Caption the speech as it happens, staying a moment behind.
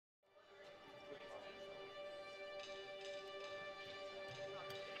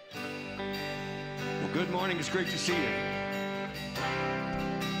Good morning. It's great to see you.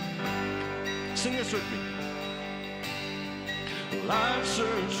 Sing this with me. Well, I've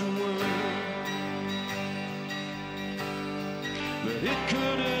searched the world, but it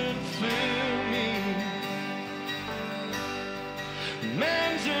couldn't fill me.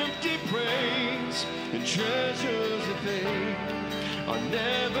 Man's empty praise and treasures of faith are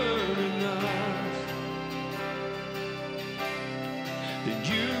never enough. Then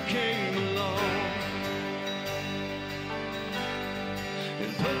you came along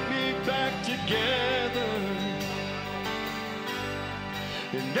and put me back together,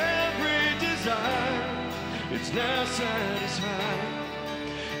 and every desire is now satisfied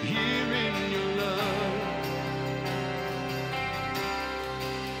here in your love.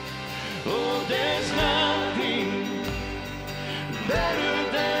 Oh, there's nothing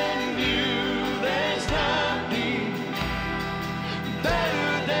better than you. There's nothing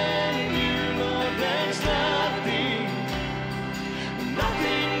better than you, Lord. There's nothing.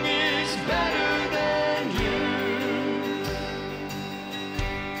 Nothing is better than you.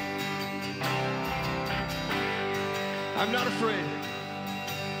 I'm not afraid.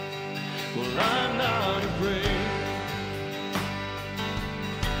 Well, I'm not afraid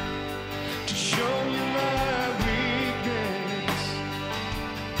to show you my weakness,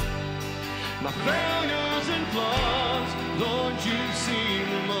 my failures and flaws. Lord, you've seen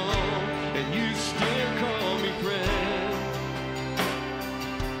them all, and you still call me friend.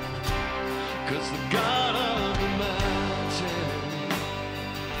 'Cause the God of the mountain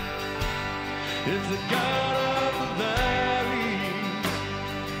is the God of the valleys,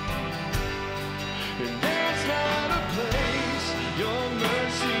 and there's not a place your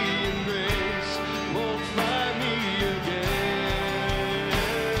mercy and grace won't find me again.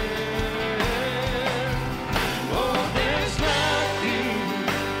 Oh, there's nothing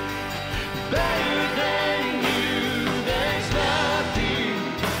better than you. There's nothing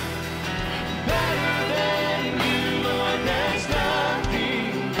better than you, Lord. There's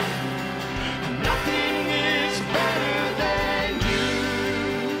nothing. Nothing is better than you.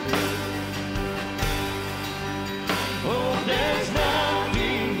 Oh, there's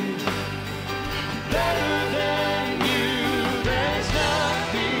nothing better than you. There's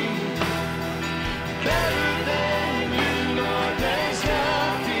nothing better than you, Lord. There's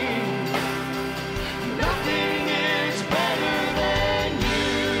nothing. Nothing is better than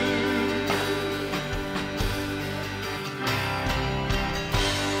you.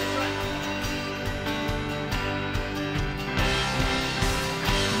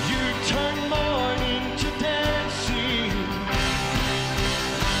 You turn mourning to dancing.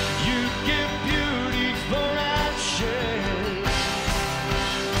 You give beauty for ashes.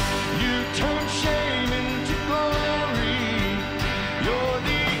 You turn shame into glory. You're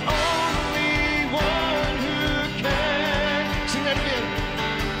the only one who can. Sing that again.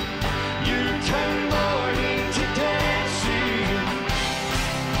 You turn mourning to dancing.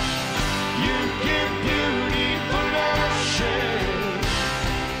 You give beauty for ashes.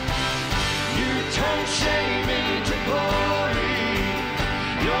 You turn shame into glory.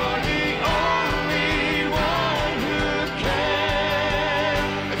 You're the only one who can.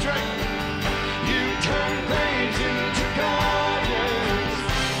 That's right. You turn graves into gardens.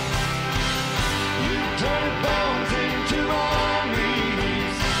 You turn bones into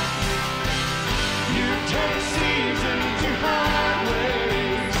armies. You turn seas into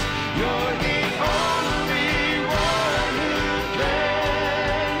highways. You're the only one who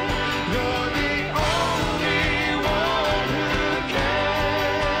can. You're the only one who can.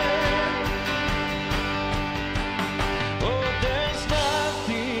 Oh, there's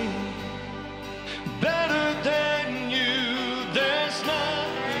nothing better than you. There's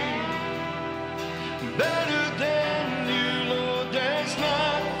nothing better than you, Lord. There's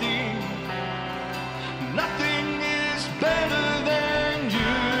nothing. Nothing is better than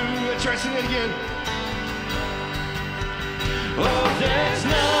you. Let's try singing it again. Oh, there's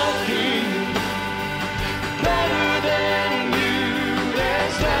nothing better than you.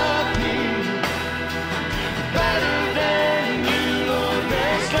 There's nothing better than you, Lord.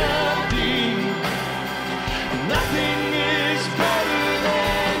 There's nothing. Nothing is better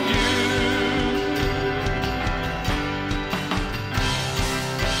than you.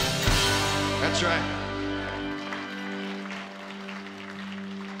 That's right.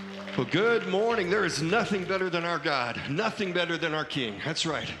 Well, good morning. There is nothing better than our God, nothing better than our King. That's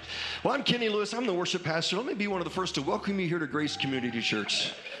right. Well, I'm Kenny Lewis. I'm the worship pastor. Let me be one of the first to welcome you here to Grace Community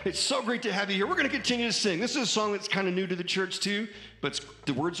Church. It's so great to have you here. We're going to continue to sing. This is a song that's kind of new to the church too, but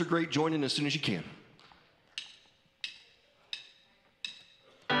the words are great. Join in as soon as you can.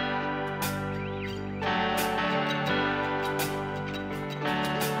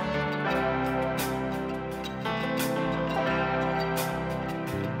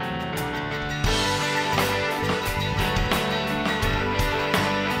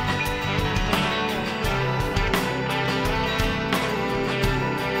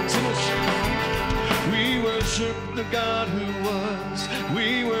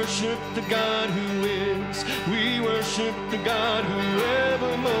 worship the God who is. We worship the God who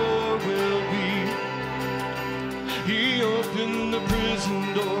evermore will be. He opened the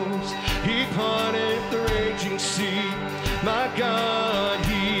prison doors. He parted the raging sea. My God,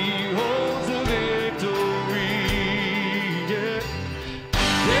 He holds the victory. Yeah.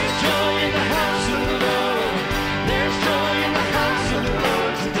 There's joy in the house of the Lord. There's joy in the house of the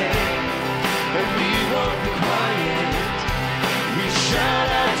Lord today. And we won't be quiet. We shout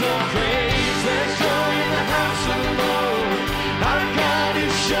out your praise. There's joy in the house of the Lord. Our God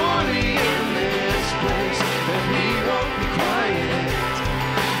is surely in this place. And we won't be quiet.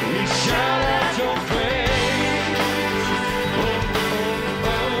 We shout out your praise. Oh, oh,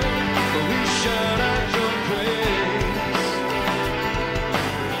 oh. We shout out your praise.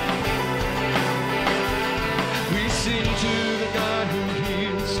 We sing to the God who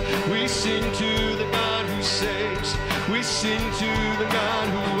heals. We sing to the God who saves. We sing to the God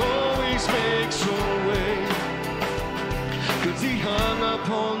who always makes a way. 'Cause He hung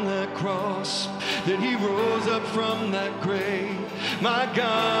upon that cross, then He rose up from that grave. My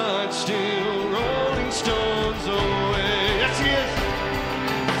God, still rolling stones away. Yes, He is.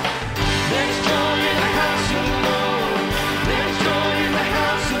 There's joy in the house of the Lord. There's joy in the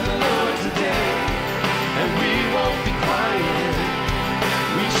house of the Lord today. And we won't be quiet.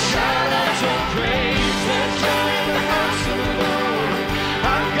 We shout out your praise. There's joy in the house of the Lord.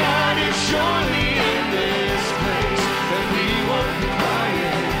 Our God is surely in this place. And we won't be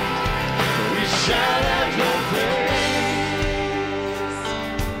quiet. We shout out your praise.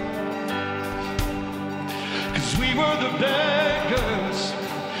 'Cause we were the beggars.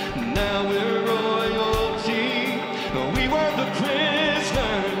 Now we're royalty. We were the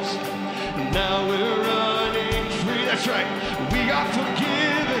prisoners. Now we're running free. That's right. We are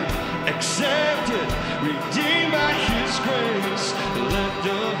forgiven, accepted, redeemed by His grace. Let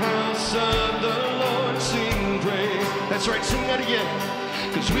the house of the Lord sing praise. That's right. Sing that again.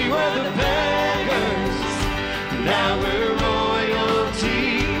 'Cause we were the beggars. Now we're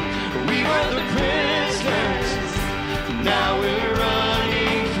royalty. We were the prisoners. Now we're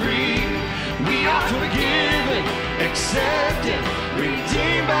running free. We are forgiven, accepted,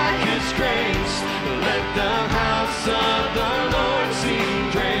 redeemed by His grace. Let the house of the Lord sing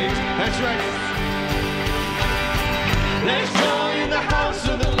praise. That's right. There's joy in the house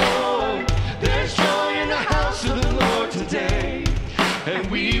of the Lord. There's joy in the house of the Lord today. And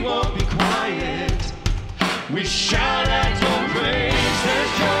we won't be quiet. We shout out your praise.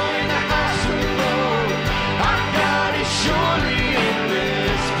 There's joy in the house of the Lord. Our God is surely in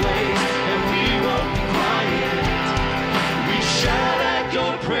this place. And we won't be quiet. We shout out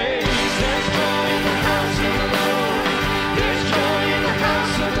your praise. There's joy in the house of the Lord. There's joy in the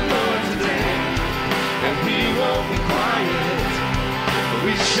house of the Lord today. And we won't be quiet.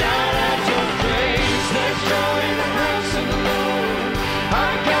 We shout out your praise. There's joy in the house of the Lord.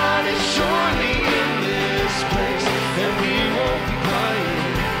 Our God is surely in this place. And we won't be quiet.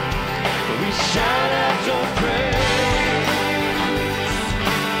 We shout out your praise.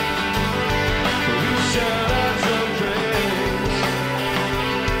 We shout out your praise.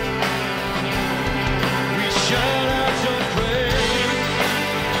 We shout out your praise.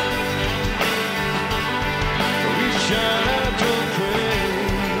 We shout out your praise.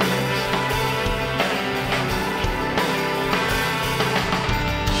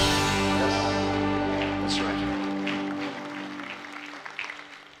 That's right.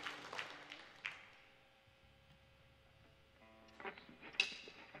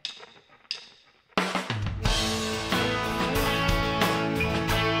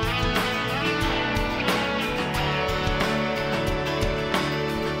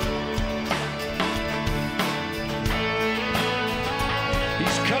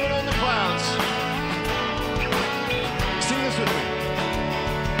 He's coming on the clouds. Sing this with me.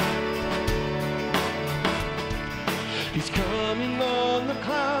 He's coming on the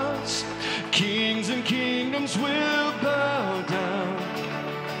clouds. Kings and kingdoms will bow down.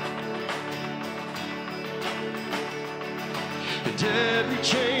 And every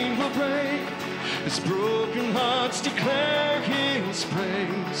chain will break as broken hearts declare His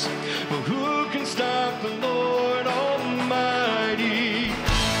praise. But who can stop the Lord Almighty?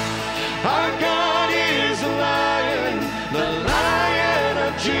 Our God is a lion, the Lion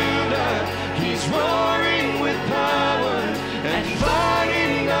of Judah. He's roaring with power and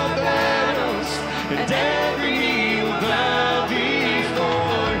fighting the battles, and every knee will bow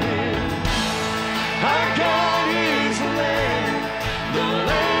before Him. Our God is a Lamb, the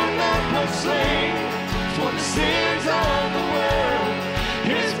Lamb that was slain for the sins of the world.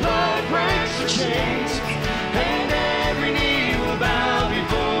 His blood breaks the chains, and every knee will bow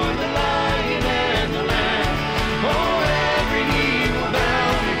before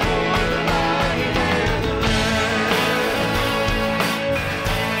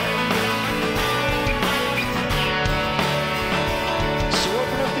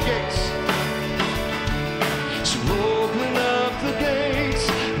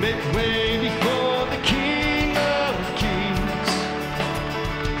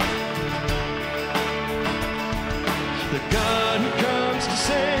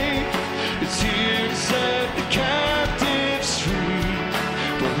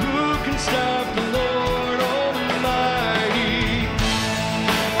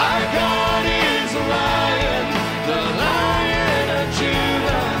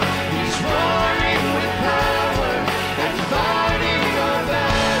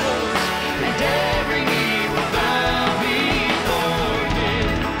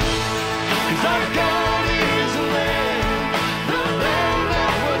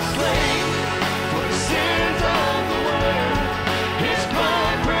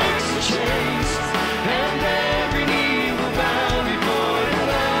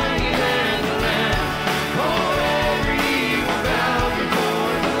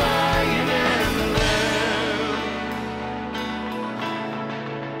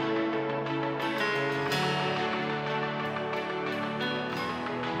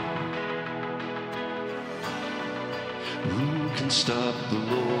the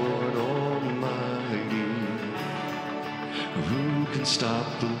Lord Almighty? Who can stop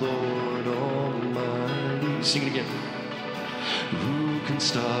the Lord Almighty? Sing it again. Who can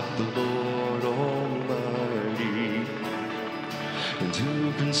stop the Lord Almighty? And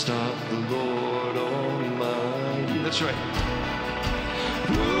who can stop the Lord Almighty? That's right.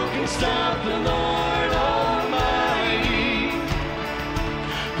 Who can stop the Lord Almighty?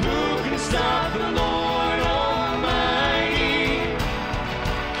 Who can stop the Lord Almighty?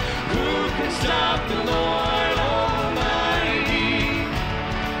 Who can stop the Lord Almighty?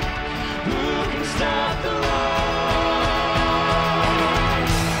 Who can stop the Lord?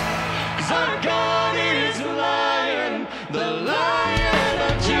 'Cause our God is a lion, the Lion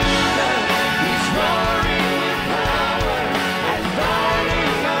of Judah. He's roaring with power and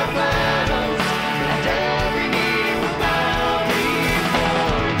fighting our battles, and every knee will bow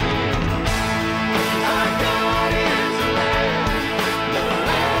before him. Our God is a Lamb, the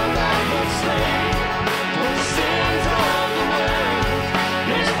Lamb that was slain for the sins of the world.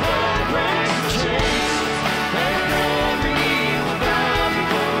 His blood breaks the chains, and every knee will bow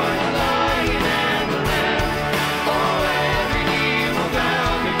before the Lion and the Lamb. Oh, every knee will bow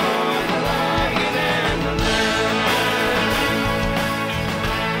before the Lion and the Lamb.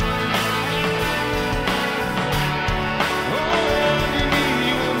 Oh, every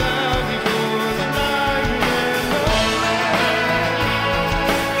knee will bow before the Lion and the Lamb.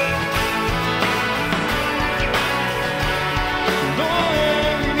 Oh,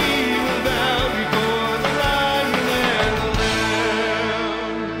 every knee will bow before the Lion and the Lamb.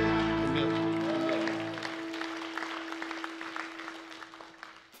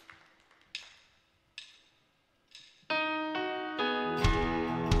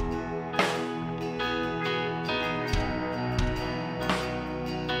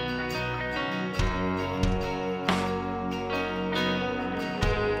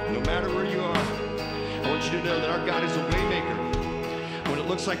 No matter where you are, I want you to know that our God is a way maker. When it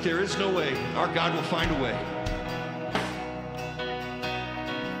looks like there is no way, our God will find a way.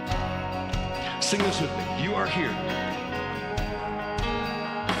 Sing this with me. You are here.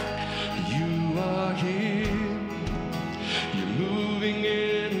 You are here. You're moving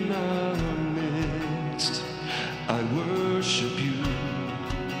in our midst. I worship you.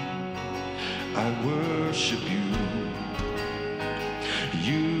 I worship you.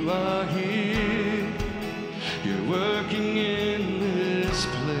 You are here. You're working in this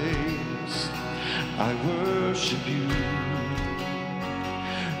place. I worship you.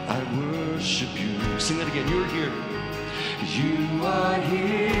 I worship you. Sing that again. You're here. You are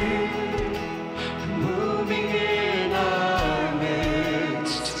here. You're moving in our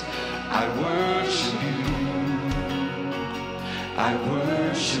midst. I worship you. I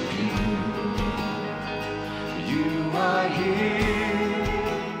worship you. You are here.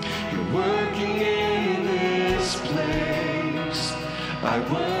 You're working in this place. I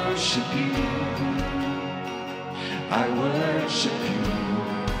worship you. I worship you.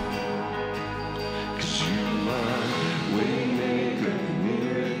 'Cause you are waymaker,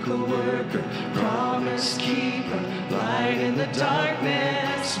 miracle worker, promise keeper, light in the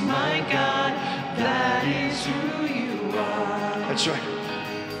darkness. My God, that is who you are. That's right.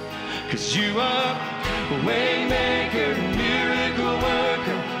 'Cause you are a waymaker, miracle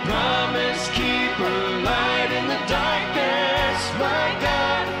worker, promise keeper, light in the darkness. My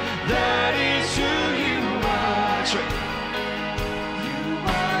God, that is who you are. That's right. You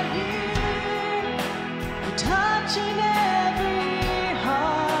are here, touching every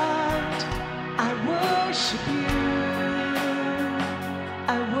heart. I worship you.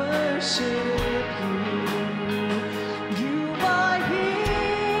 I worship you. You are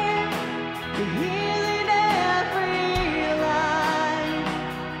here, you're healing every life.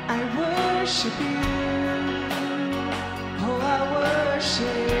 I worship you. Oh, I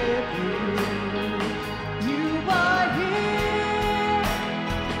worship you. You are here,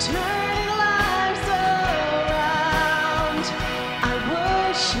 turning lives around. I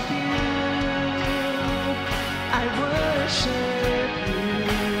worship you. I worship you.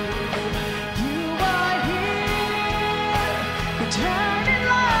 You are here, turning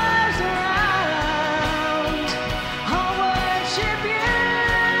lives around. I worship you.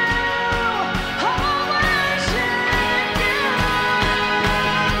 I worship you. You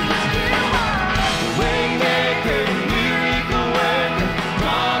are Waymaker, miracle worker,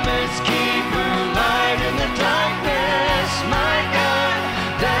 promise keeper, light in the darkness. My God,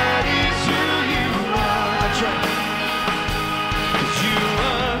 that is who you are. That's right.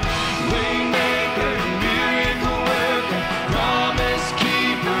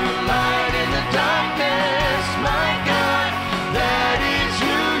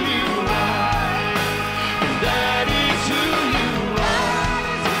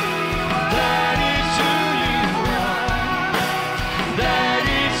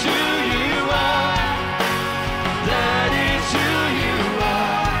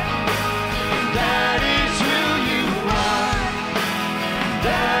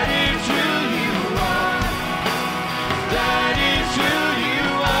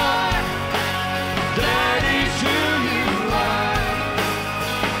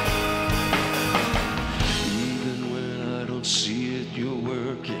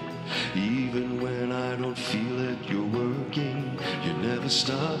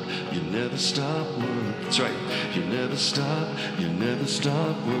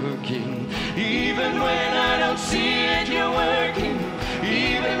 stop working. Even when I don't see it, you're working.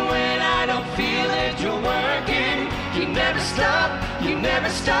 Even when I don't feel it, you're working. You never stop working. You never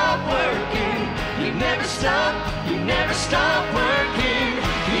stop working.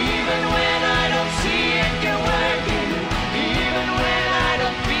 Even when I don't see it, you're working. Even when I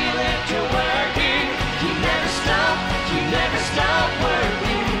don't feel it, you're working. You never stop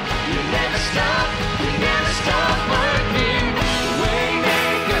working. You never stop working.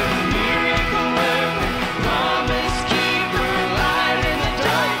 Waymaker, miracle worker, promise keeper, light in the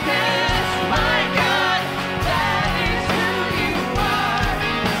darkness. My God, that is who you are.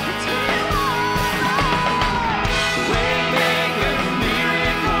 It's who you are. Waymaker,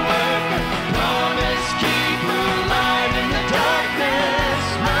 miracle worker, promise keeper, light in the darkness.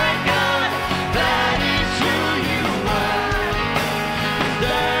 My God, that is who you are.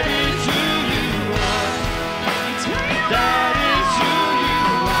 That is who you are. It's who you That is who you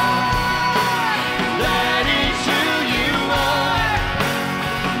are. That is who you are.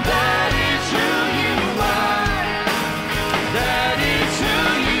 That is who you are. That is who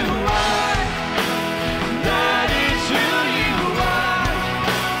you are. That is who you are.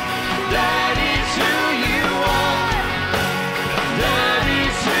 That is who you are. That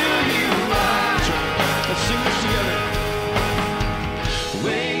is who you are. Let's sing this together.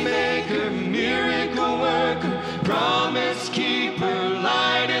 Waymaker, miracle worker, promise keeper,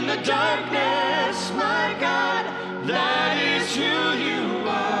 light in the darkness. My God, that is who you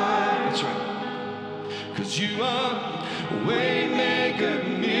are. That's right. 'Cause you are waymaker,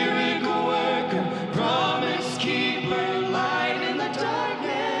 miracle worker, promise keeper, light in the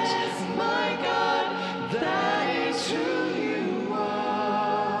darkness. My God, that is who you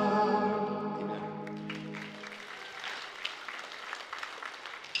are. Amen.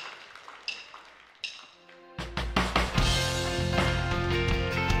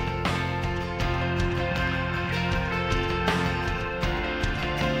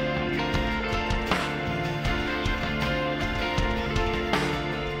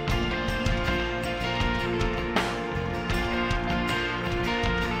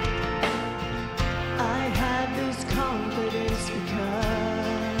 I have this confidence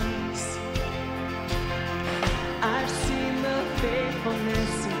because I've seen the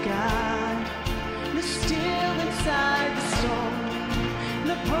faithfulness of God. The still inside the storm,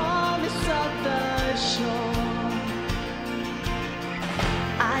 the promise of the shore.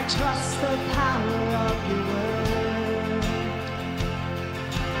 I trust the power of your word,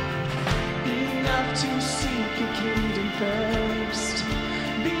 enough to seek your kingdom first.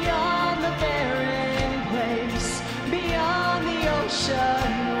 Beyond the barren place, beyond the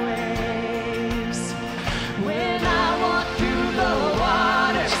ocean waves. When I walk through the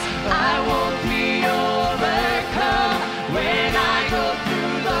waters, I won't be overcome. When I go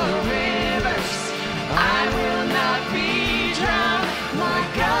through the rivers, I will not be drowned. My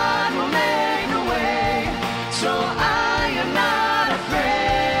God will make a way, so I am not afraid.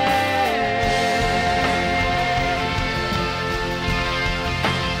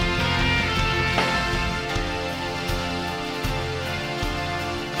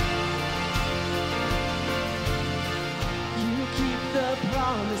 You keep the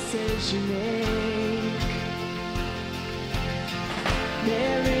promises you make.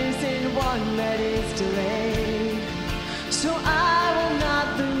 There isn't one that is delayed. So I will not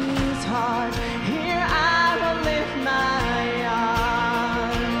lose heart. Here I will lift my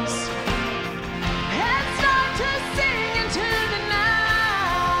arms and start to sing into the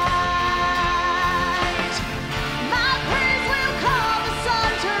night. My praise will call the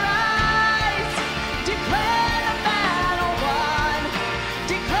sun to rise. Declare the battle won.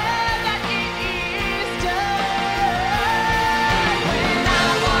 Declare that it is done. When I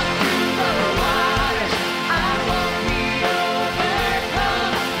walk through the waters, I won't be overcome.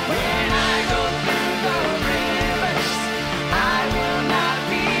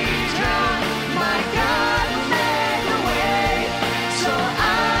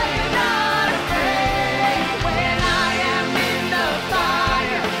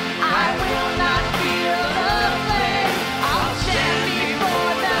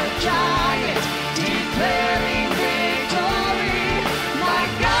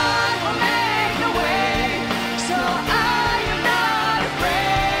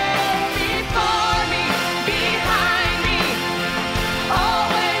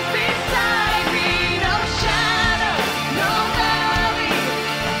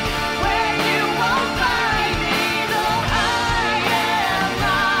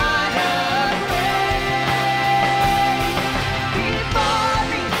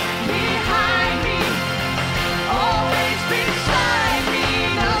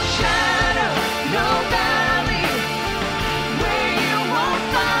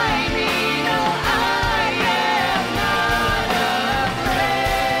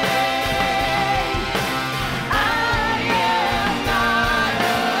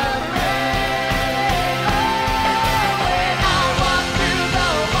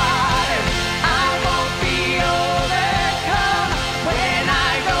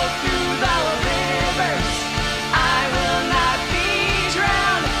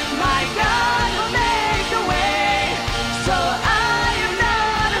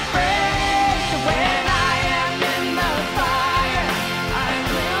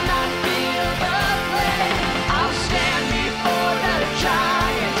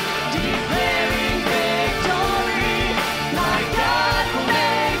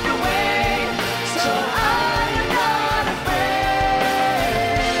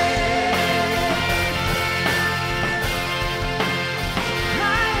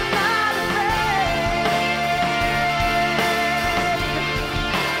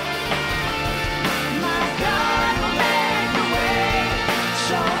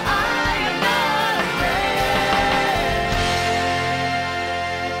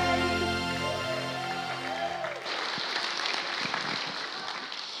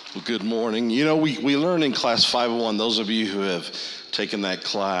 Well, good morning. You know, we learned in class 501, those of you who have taken that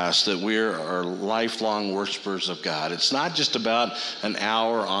class, that we are lifelong worshipers of God. It's not just about an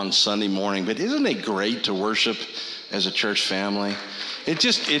hour on Sunday morning, but isn't it great to worship as a church family?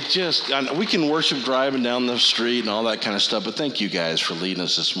 We can worship driving down the street and all that kind of stuff, but thank you guys for leading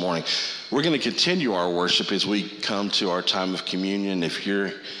us this morning. We're going to continue our worship as we come to our time of communion. If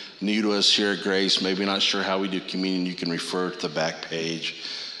you're new to us here at Grace, maybe not sure how we do communion, you can refer to the back page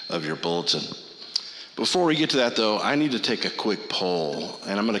of your bulletin. Before we get to that, though, I need to take a quick poll,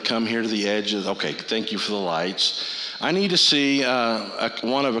 and I'm going to come here to the edge of, okay, thank you for the lights. I need to see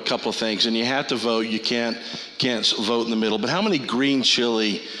one of a couple of things, and you have to vote. You can't vote in the middle, but how many green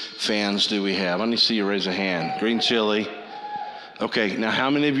chili fans do we have? Let me see you raise a hand. Green chili. Okay, now how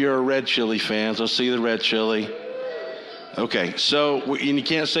many of you are red chili fans? Let's see the red chili. Okay, so and you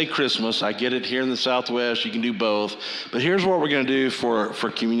can't say Christmas. I get it, here in the Southwest, you can do both. But here's what we're going to do for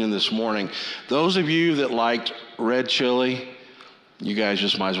communion this morning. Those of you that liked red chili, you guys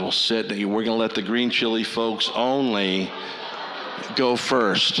just might as well sit. We're going to let the green chili folks only go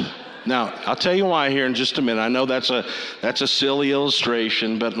first. Now, I'll tell you why here in just a minute. I know that's a silly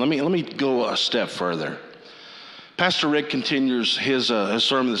illustration, but let me go a step further. Pastor Rick continues his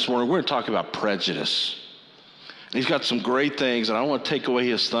sermon this morning. We're going to talk about prejudice. He's got some great things, and I don't want to take away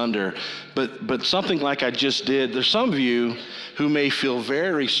his thunder, but something like I just did, there's some of you who may feel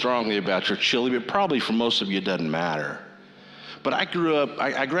very strongly about your chili, but probably for most of you it doesn't matter. But I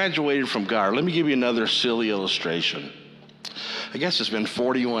graduated from Goddard. Let me give you another silly illustration. I guess it's been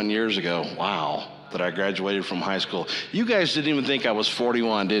 41 years ago, wow, that I graduated from high school. You guys didn't even think I was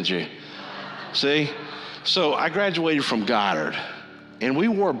 41, did you? See? So I graduated from Goddard, and we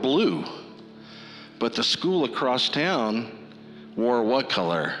wore blue. But the school across town wore what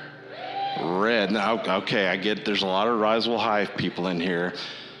color? Red. Now, okay, I get there's a lot of Roswell High people in here.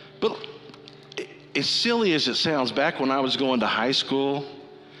 But as silly as it sounds, back when I was going to high school,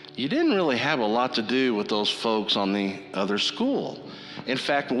 you didn't really have a lot to do with those folks on the other school. In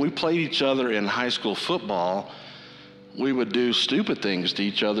fact, when we played each other in high school football, we would do stupid things to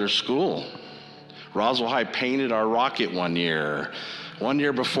each other's school. Roswell High painted our rocket one year. One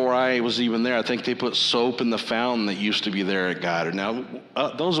year before I was even there, I think they put soap in the fountain that used to be there at Goddard. Now,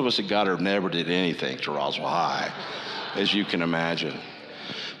 those of us at Goddard never did anything to Roswell High, as you can imagine.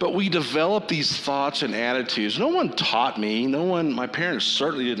 But we developed these thoughts and attitudes. No one taught me. My parents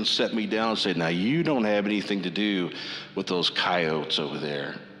certainly didn't set me down and say, now you don't have anything to do with those coyotes over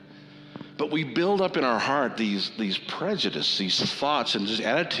there. But we build up in our heart these prejudices, these thoughts and just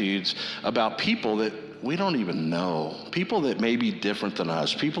attitudes about people that we don't even know, people that may be different than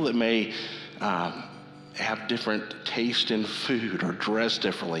us, people that may have different taste in food or dress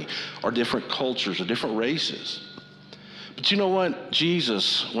differently or different cultures or different races. But you know what?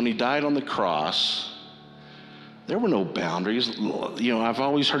 Jesus, when he died on the cross, there were no boundaries. You know, I've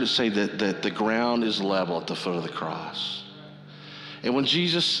always heard it say that the ground is level at the foot of the cross. And when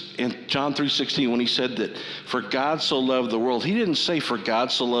Jesus, in John 3:16, when he said that for God so loved the world, he didn't say for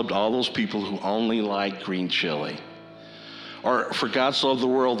God so loved all those people who only like green chili. Or for God so loved the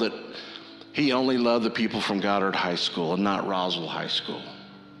world that he only loved the people from Goddard High School and not Roswell High School.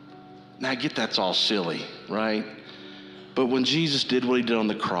 Now I get that's all silly, right? But when Jesus did what he did on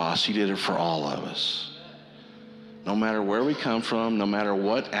the cross, he did it for all of us. No matter where we come from, no matter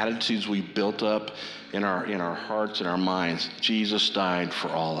what attitudes we built up in our hearts and our minds, Jesus died for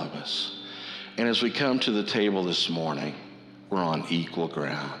all of us. And as we come to the table this morning, we're on equal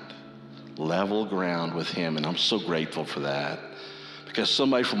ground, level ground with him, and I'm so grateful for that. Because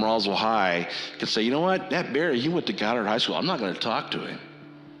somebody from Roswell High could say, you know what, that Barry, he went to Goddard High School. I'm not going to talk to him,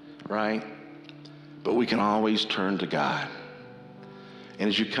 right? But we can always turn to God. And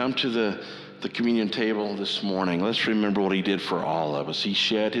as you come to the communion table this morning, let's remember what he did for all of us. He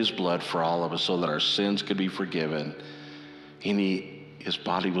shed his blood for all of us so that our sins could be forgiven. And his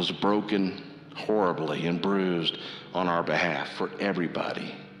body was broken horribly and bruised on our behalf for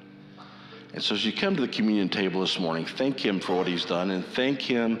everybody. And so as you come to the communion table this morning, thank him for what he's done and thank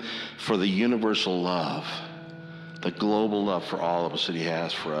him for the universal love, the global love for all of us that he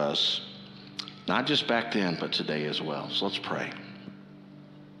has for us, not just back then, but today as well. So let's pray.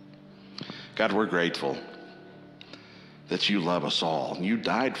 God, we're grateful that you love us all and you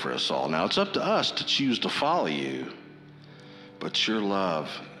died for us all. Now, it's up to us to choose to follow you, but your love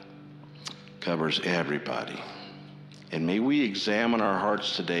covers everybody. And may we examine our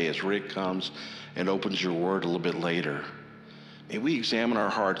hearts today as Rick comes and opens your word a little bit later. May we examine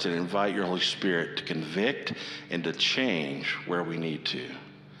our hearts and invite your Holy Spirit to convict and to change where we need to.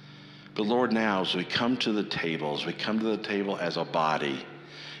 But Lord, now as we come to the table as a body,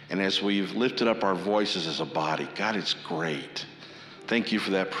 And as we've lifted up our voices as a body, God, it's great. Thank you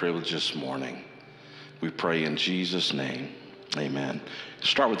for that privilege this morning. We pray in Jesus' name. Amen.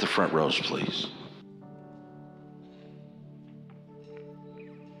 Start with the front rows, please.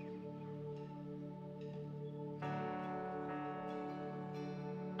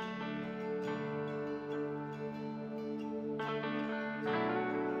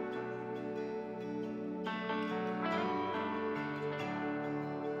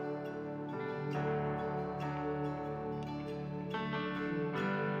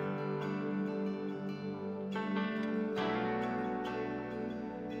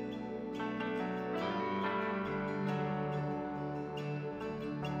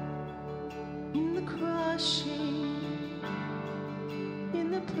 In the crushing,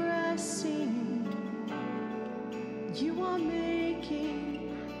 in the pressing, you are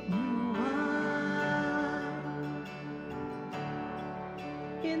making new wine.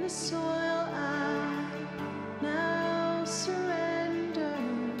 In the soil I now surrender,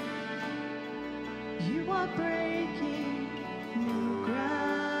 you are breaking new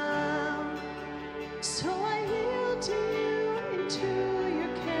ground. So I yield to you into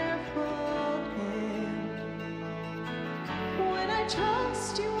your careful hand. When I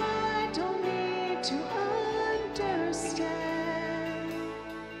trust you, I don't need to understand.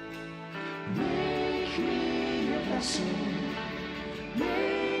 Make me your vessel.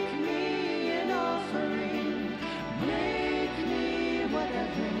 Make me an offering. Make me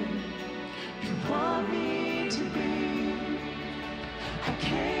whatever you want me to be. I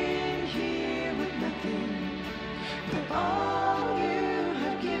came here with nothing but all you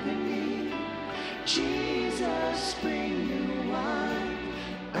have given me. Jesus, bring new wine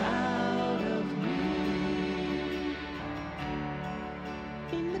out of me.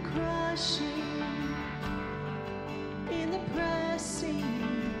 In the crushing, in the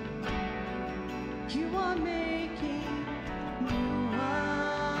pressing, you are making new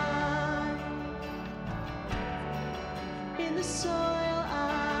wine. In the soil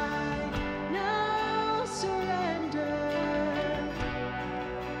I now surrender,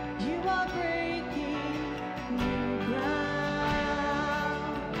 you are breaking new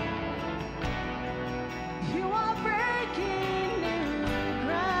ground. You are breaking new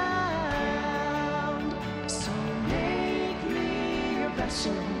ground. So make me your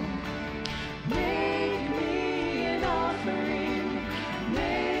vessel. Make me an offering.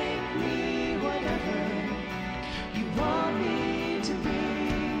 Make me whatever you want me to be.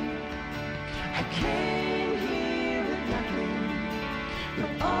 I came here with nothing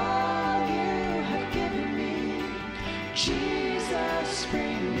but all you have given me. Jesus,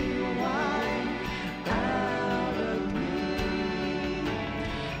 bring new wine out of me.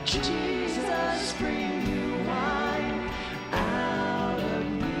 Jesus, bring new wine out of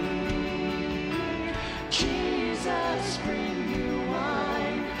me. Jesus, bring new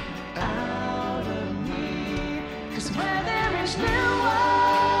wine out of me. 'Cause where there is new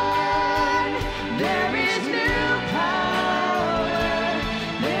wine, there is new power,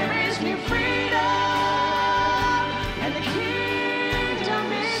 there is new freedom, and the kingdom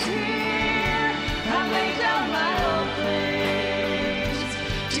is here. I lay down my old place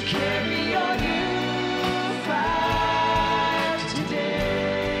to carry your new fire today.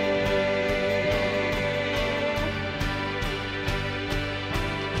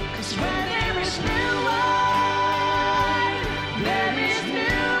 'Cause where there is new wine, there is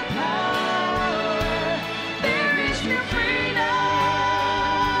new power, there is new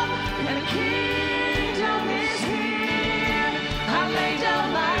freedom, and the kingdom is here. I lay down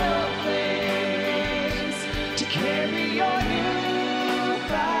my old place to carry your new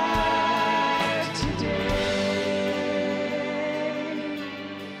fire today.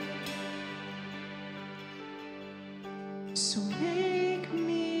 So make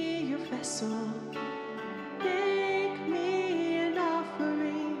me your vessel. Make me an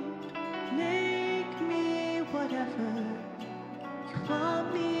offering. Make me whatever you want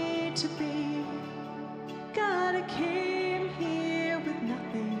me to be. God, I came here with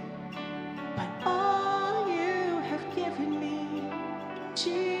nothing but all you have given me.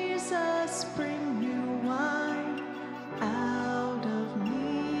 Jesus, bring new wine out of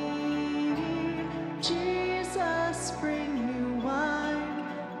me. Jesus, bring new wine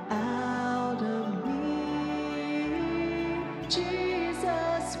out of me.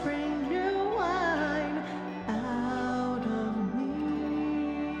 Jesus, bring new wine out of me.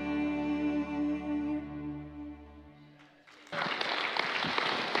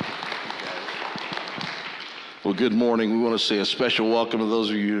 Well, good morning. We want to say a special welcome to those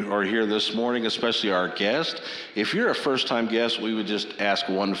of you who are here this morning, especially our guest. If you're a first-time guest, we would just ask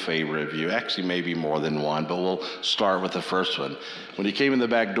one favor of you. Actually, maybe more than one, but we'll start with the first one. When you came in the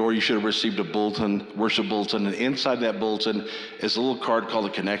back door, you should have received a bulletin, worship bulletin, and inside that bulletin is a little card called a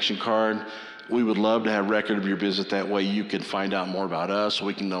connection card. We would love to have record of your visit. That way you can find out more about us,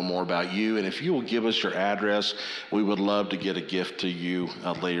 we can know more about you. And if you will give us your address, we would love to get a gift to you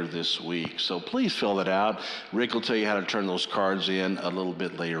later this week. So please fill that out. Rick will tell you how to turn those cards in a little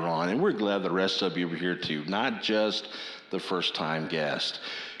bit later on. And we're glad the rest of you are here too, not just the first-time guest.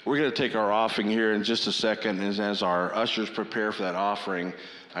 We're going to take our offering here in just a second. And as our ushers prepare for that offering,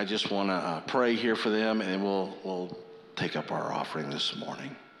 I just want to pray here for them, and we'll take up our offering this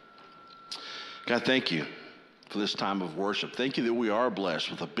morning. God, thank you for this time of worship. Thank you that we are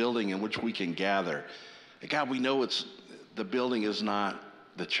blessed with a building in which we can gather. And God, we know the building is not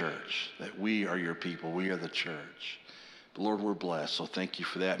the church, that we are your people. We are the church. But Lord, we're blessed, so thank you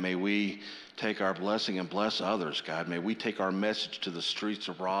for that. May we take our blessing and bless others, God. May we take our message to the streets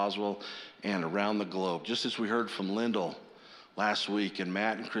of Roswell and around the globe. Just as we heard from Lyndall last week and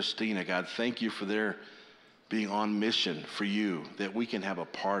Matt and Christina, God, thank you for their being on mission for you, that we can have a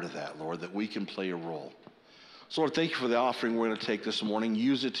part of that, Lord, that we can play a role. So, Lord, thank you for the offering we're going to take this morning.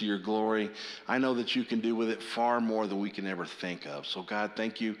 Use it to your glory. I know that you can do with it far more than we can ever think of. So, God,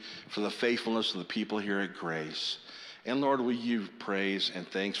 thank you for the faithfulness of the people here at Grace. And, Lord, we give you praise and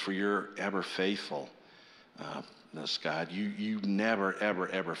thanks for your ever faithfulness, God. You never, ever,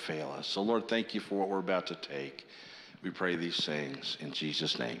 ever fail us. So, Lord, thank you for what we're about to take. We pray these things in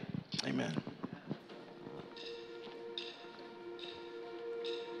Jesus' name. Amen.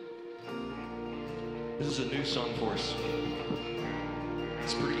 This is a new song for us.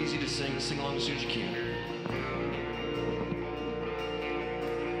 It's pretty easy to sing. Sing along as soon as you can.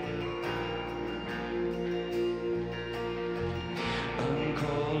 I'm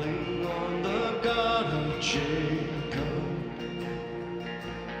calling on the God of Jacob,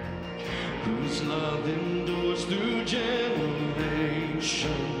 whose love endures through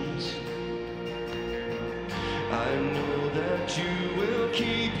generations. I know that you will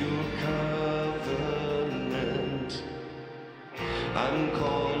keep your covenant. I'm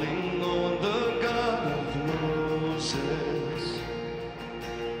calling on the God of Moses,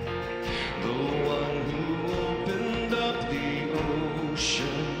 the one who opened up the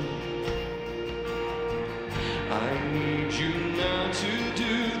ocean. I need you now to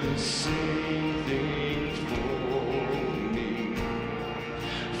do the same thing for me,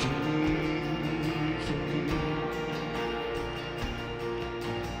 for me, for me.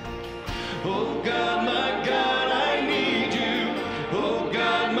 Oh God, my God, I need you. Oh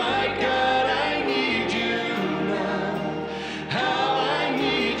God, my God, I need you now. How I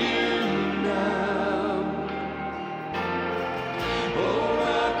need you now. Oh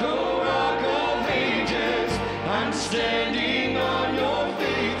rock of ages, I'm standing on your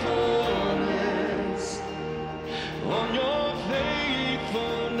faithfulness, on your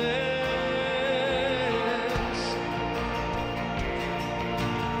faithfulness.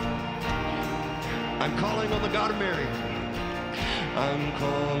 I'm calling on the God of Mary. I'm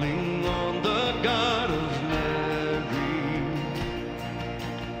calling on the God of Mary,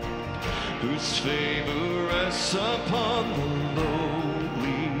 whose favor rests upon the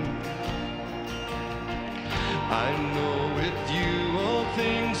lowly. I know with you all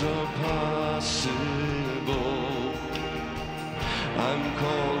things are possible. I'm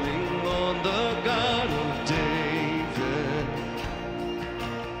calling on the God of David,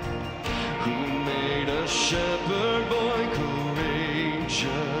 who made a shepherd boy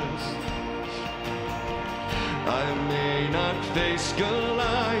courageous. I may not face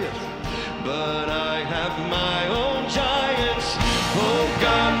Goliath, but I have my own giants. Oh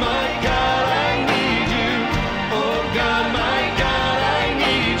God, my God, I need you. Oh God, my God, I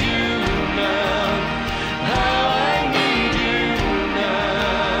need you now. How I need you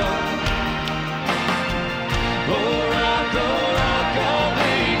now. Oh rock of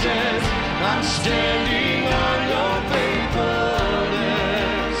ages, I'm standing on your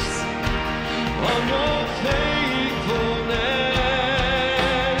faithfulness, on your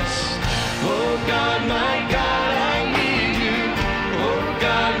faithfulness. Oh God, my God,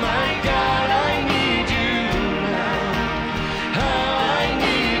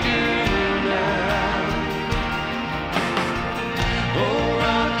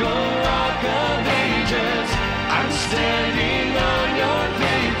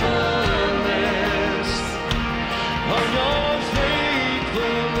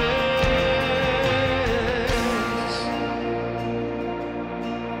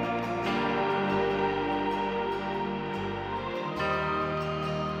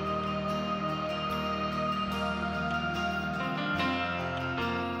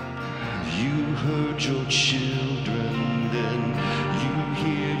 heard your children then, you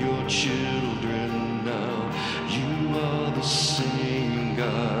hear your children now. You are the same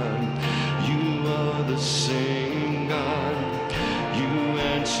God. You are the same God. You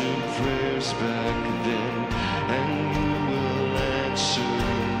answered prayers back then, and you will answer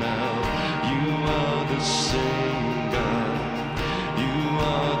now. You are the same God. You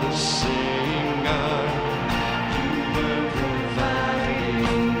are the same God. You were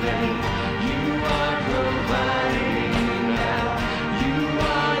providing then. You are providing now. You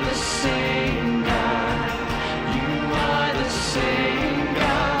are the same God. You are the same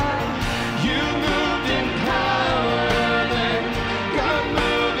God. You moved in power then. God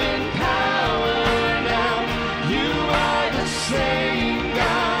move in power now. You are the same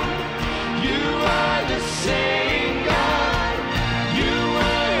God. You are the same God. You were a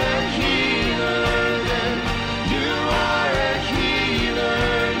healer then. You are a healer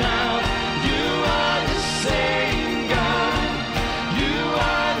now. You are the same God. You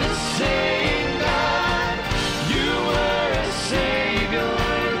are the same God. You were a savior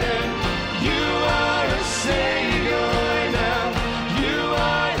then. You are a savior now. You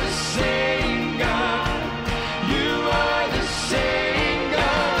are the same God. You are the same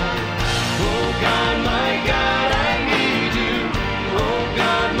God. Oh God, my God, I need you. Oh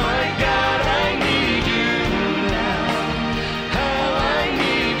God, my God, I need you now. How I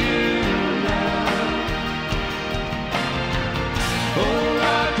need you now. Oh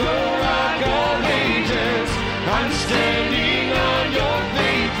rock of ages, I'm standing on your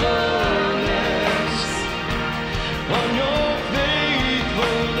faithfulness. On your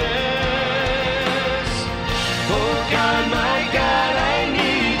faithfulness. Oh God, my God, I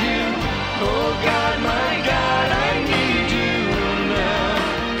need you. Oh God, my God, I need you now.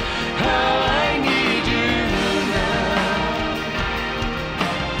 How I need you now.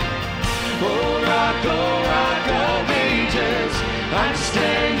 Oh rock of ages, I'm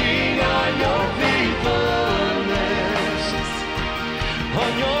standing on your faithfulness.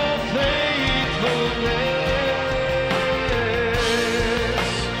 On your faithfulness.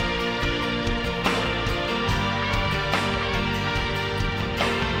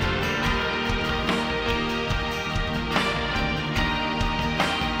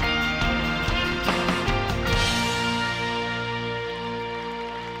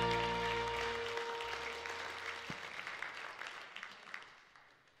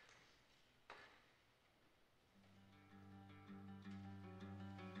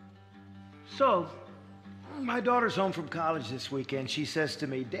 So, my daughter's home from college this weekend. She says to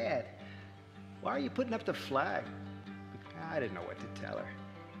me, "Dad, why are you putting up the flag?" I didn't know what to tell her.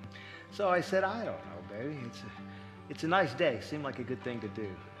 So I said, "I don't know, baby. It's a nice day. Seemed like a good thing to do."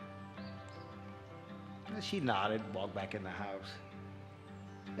 And she nodded, walked back in the house.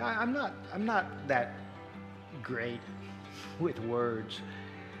 I'm not that great with words.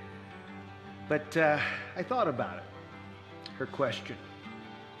 But I thought about it, her question,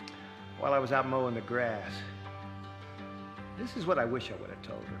 while I was out mowing the grass. This is what I wish I would have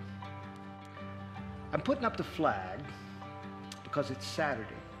told her. I'm putting up the flag because it's Saturday.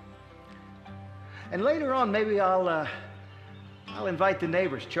 And later on, maybe I'll invite the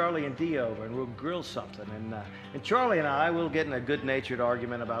neighbors, Charlie and Dee, over, and we'll grill something. And Charlie and I will get in a good-natured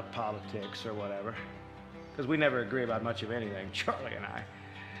argument about politics or whatever, because we never agree about much of anything, Charlie and I.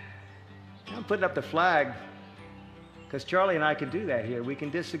 I'm putting up the flag because Charlie and I can do that here. We can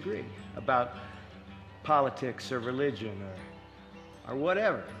disagree about politics or religion or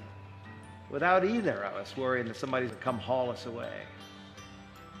whatever, without either of us worrying that somebody's going to come haul us away.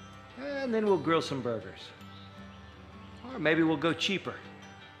 And then we'll grill some burgers. Or maybe we'll go cheaper,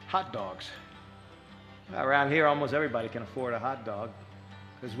 hot dogs. Around here, almost everybody can afford a hot dog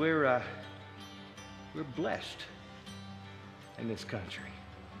because we're blessed in this country.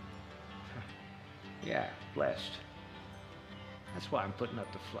 Yeah, blessed. That's why I'm putting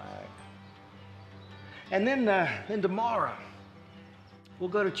up the flag. And then tomorrow, we'll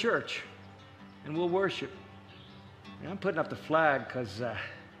go to church and we'll worship. And I'm putting up the flag because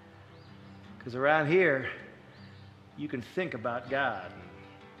around here, you can think about God, and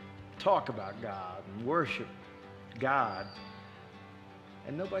talk about God, and worship God,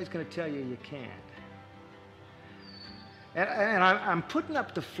 and nobody's going to tell you you can't. And I'm putting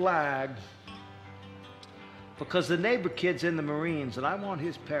up the flag because the neighbor kid's in the Marines, and I want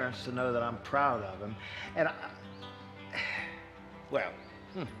his parents to know that I'm proud of him. And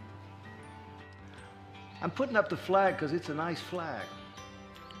I'm putting up the flag because it's a nice flag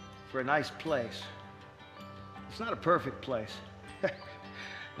for a nice place. It's not a perfect place,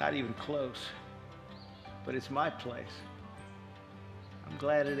 not even close, but it's my place. I'm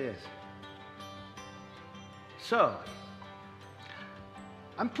glad it is. So,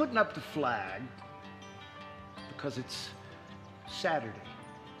 I'm putting up the flag because it's Saturday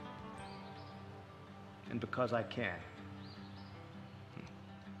and because I can.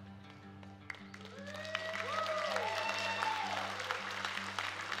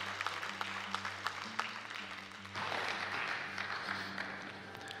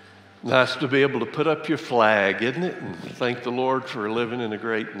 Nice to be able to put up your flag, isn't it? And thank the Lord for living in a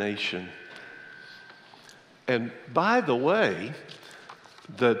great nation. And by the way,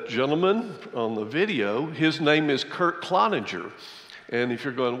 the gentleman on the video, his name is Kurt Cloninger. And if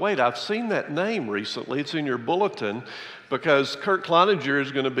you're going, wait, I've seen that name recently, it's in your bulletin, because Kurt Cloninger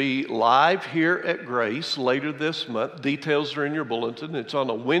is going to be live here at Grace later this month. Details are in your bulletin. It's on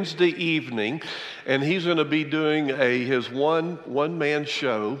a Wednesday evening, and he's going to be doing his one-man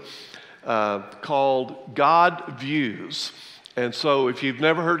show called God Views. And so if you've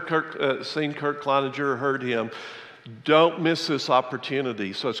never seen Kurt Cloninger or heard him, don't miss this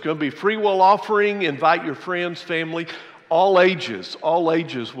opportunity. So it's going to be free will offering. Invite your friends, family. All ages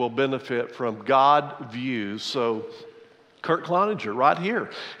will benefit from God Views. So Kurt Cloninger right here.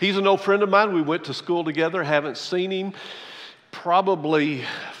 He's an old friend of mine. We went to school together. Haven't seen him probably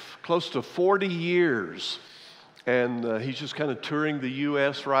close to 40 years. And he's just kind of touring the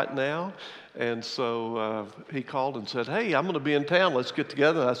U.S. right now. And so he called and said, hey, I'm going to be in town. Let's get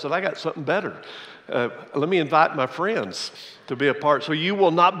together. And I said, I got something better. Let me invite my friends to be a part. So you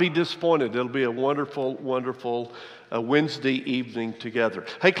will not be disappointed. It'll be a wonderful, wonderful Wednesday evening together.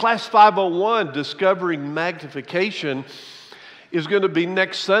 Hey, Class 501, Discovering Magnification, is going to be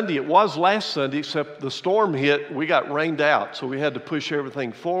next Sunday. It was last Sunday, except the storm hit. We got rained out, so we had to push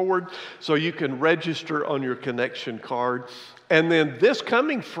everything forward. So you can register on your connection card. And then this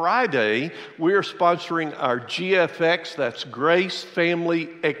coming Friday, we are sponsoring our GFX, that's Grace Family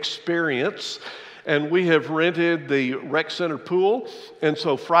Experience. And we have rented the rec center pool. And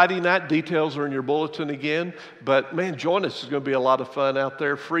so Friday night, details are in your bulletin again. But man, join us. It's going to be a lot of fun out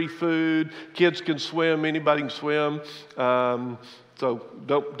there. Free food. Kids can swim. Anybody can swim. So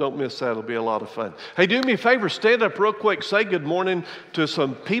don't miss that. It'll be a lot of fun. Hey, do me a favor. Stand up real quick. Say good morning to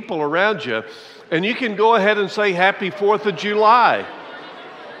some people around you. And you can go ahead and say Happy 4th of July.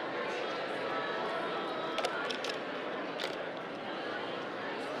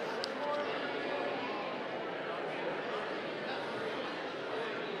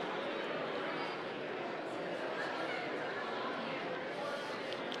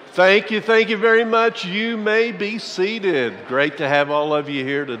 Thank you very much. You may be seated. Great to have all of you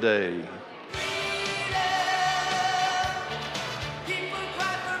here today.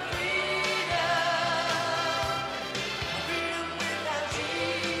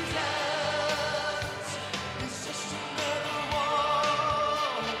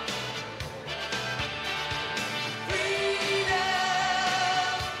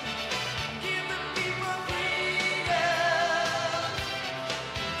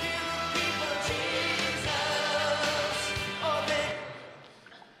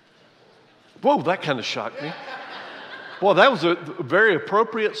 Whoa, that kind of shocked me. Well, that was a very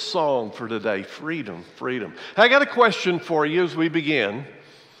appropriate song for today. Freedom, freedom. I got a question for you as we begin.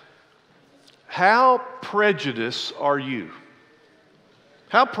 How prejudiced are you?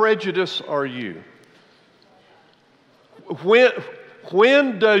 How prejudiced are you?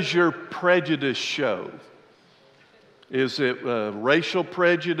 When does your prejudice show? Is it racial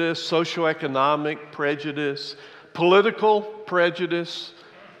prejudice, socioeconomic prejudice, political prejudice?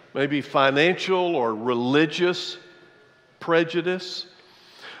 Maybe financial or religious prejudice.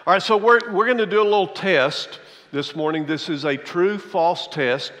 All right, so we're going to do a little test this morning. This is a true-false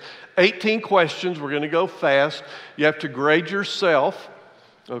test. 18 questions. We're going to go fast. You have to grade yourself.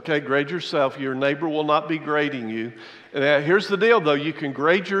 Okay, grade yourself. Your neighbor will not be grading you. And here's the deal, though. You can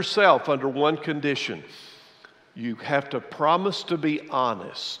grade yourself under one condition. You have to promise to be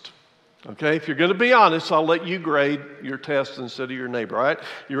honest. Okay, if you're going to be honest, I'll let you grade your test instead of your neighbor, all right?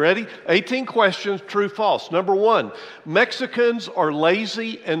 You ready? 18 questions, true, false. Number 1, Mexicans are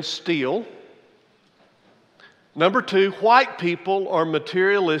lazy and steal. Number 2, white people are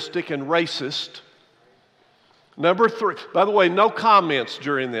materialistic and racist. Number 3, by the way, no comments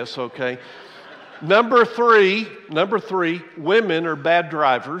during this, okay? Number three, women are bad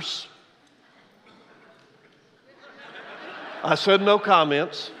drivers. I said no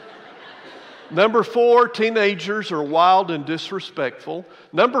comments. Number 4, teenagers are wild and disrespectful.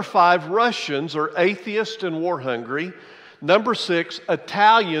 Number 5, Russians are atheist and war hungry. Number 6,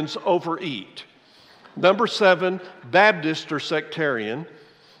 Italians overeat. Number 7, Baptists are sectarian.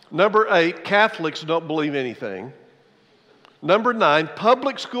 Number 8, Catholics don't believe anything. Number 9,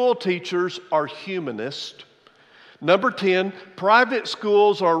 public school teachers are humanist. Number 10, private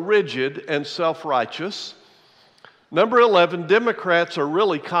schools are rigid and self-righteous. Number 11, Democrats are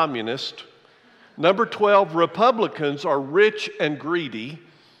really communist. Number 12, Republicans are rich and greedy.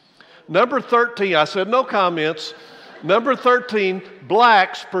 Number 13, I said no comments. Number 13,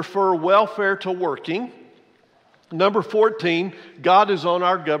 blacks prefer welfare to working. Number 14, God is on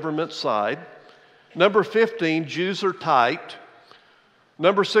our government side. Number 15, Jews are tight.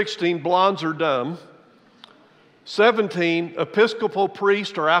 Number 16, blondes are dumb. 17, Episcopal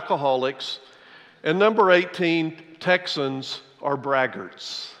priests are alcoholics. And number 18, Texans are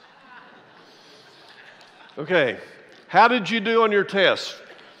braggarts. Okay, how did you do on your test?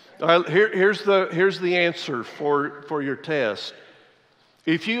 Here's the answer for your test.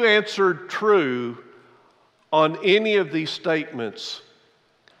 If you answered true on any of these statements,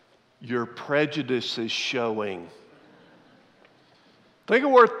 your prejudice is showing. Think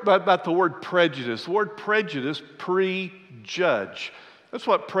about the word prejudice. The word prejudice, prejudge. That's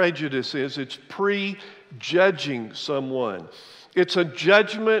what prejudice is. It's prejudging someone. It's a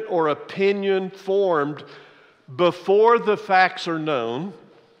judgment or opinion formed before the facts are known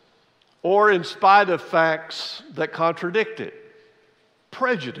or in spite of facts that contradict it.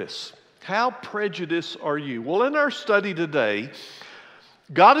 Prejudice. How prejudiced are you? Well, in our study today,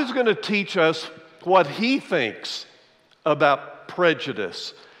 God is going to teach us what He thinks about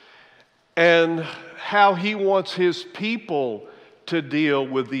prejudice and how He wants His people to deal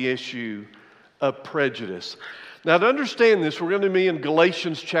with the issue of prejudice. Now, to understand this, we're going to be in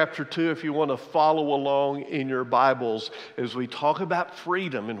Galatians chapter 2 if you want to follow along in your Bibles as we talk about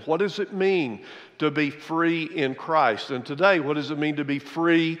freedom and what does it mean to be free in Christ. And today, what does it mean to be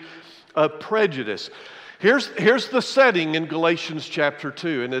free of prejudice? Here's the setting in Galatians chapter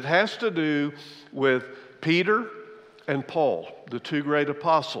 2, and it has to do with Peter and Paul, the two great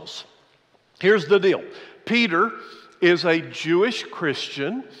apostles. Here's the deal. Peter is a Jewish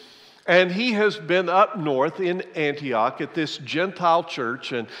Christian, and he has been up north in Antioch at this Gentile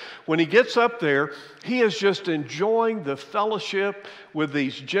church. And when he gets up there, he is just enjoying the fellowship with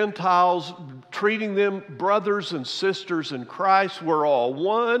these Gentiles, treating them brothers and sisters in Christ. We're all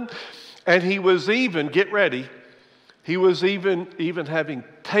one. And he was even, get ready, he was even having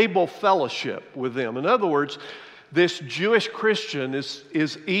table fellowship with them. In other words, this Jewish Christian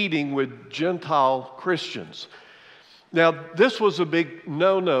is eating with Gentile Christians. Now, this was a big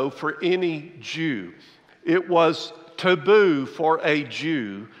no-no for any Jew. It was taboo for a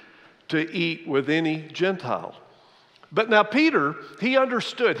Jew to eat with any Gentile. But now Peter, he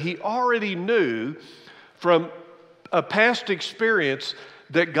understood. He already knew from a past experience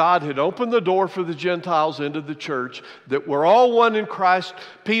that God had opened the door for the Gentiles into the church, that we're all one in Christ.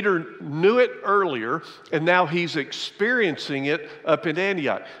 Peter knew it earlier, and now he's experiencing it up in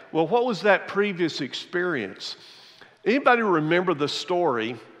Antioch. Well, what was that previous experience? Anybody remember the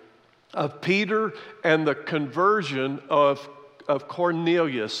story of Peter and the conversion of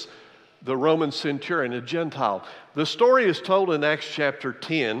Cornelius, the Roman centurion, a Gentile? The story is told in Acts chapter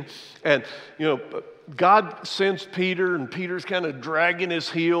 10, and God sends Peter, and Peter's kind of dragging his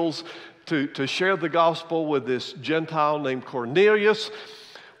heels to share the gospel with this Gentile named Cornelius.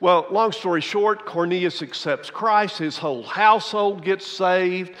 Well, long story short, Cornelius accepts Christ. His whole household gets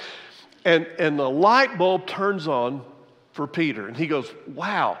saved, and the light bulb turns on for Peter. And he goes,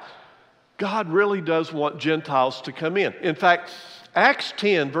 wow, God really does want Gentiles to come in. In fact, Acts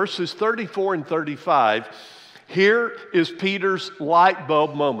 10, verses 34 and 35, here is Peter's light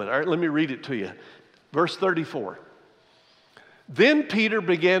bulb moment. All right, let me read it to you. Verse 34. Then Peter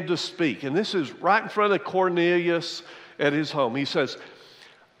began to speak, and this is right in front of Cornelius at his home. He says,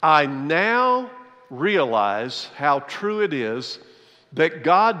 I now realize how true it is that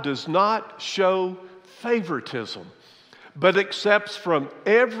God does not show favoritism, but accepts from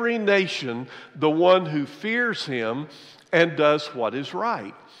every nation the one who fears him and does what is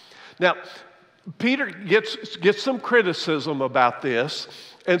right. Now, Peter gets some criticism about this,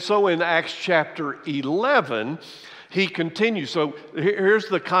 and so in Acts chapter 11, he continues. So here's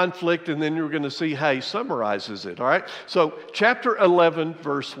the conflict, and then you're going to see how he summarizes it, all right? So chapter 11,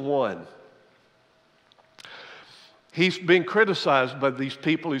 verse 1. He's being criticized by these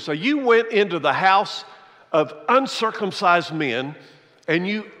people who say, you went into the house of uncircumcised men, and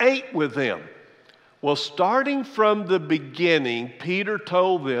you ate with them. Well, starting from the beginning, Peter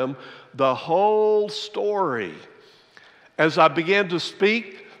told them the whole story. As I began to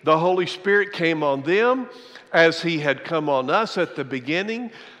speak, the Holy Spirit came on them as he had come on us at the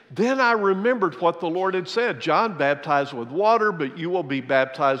beginning. Then I remembered what the Lord had said. John baptized with water, but you will be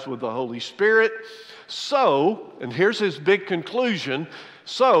baptized with the Holy Spirit. So, and here's his big conclusion,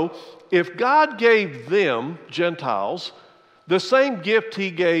 So, if God gave them, Gentiles, the same gift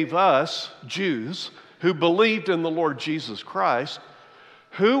he gave us, Jews, who believed in the Lord Jesus Christ,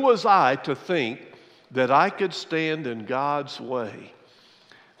 who was I to think that I could stand in God's way?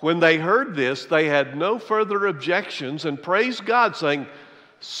 When they heard this, they had no further objections and praised God, saying,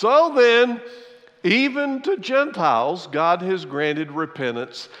 so then, even to Gentiles, God has granted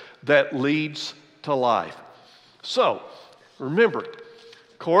repentance that leads to life. So, remember,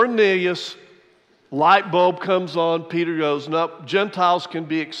 Cornelius, light bulb comes on. Peter goes, nope, Gentiles can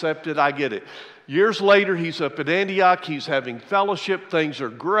be accepted. I get it. Years later, he's up at Antioch. He's having fellowship. Things are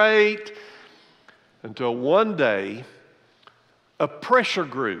great. Until one day, a pressure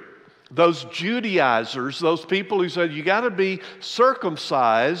group, those Judaizers, those people who said you got to be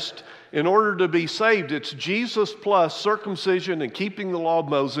circumcised in order to be saved. It's Jesus plus circumcision and keeping the law of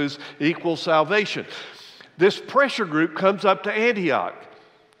Moses equals salvation. This pressure group comes up to Antioch.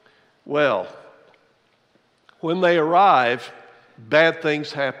 Well, when they arrive, bad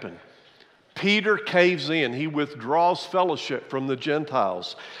things happen. Peter caves in. He withdraws fellowship from the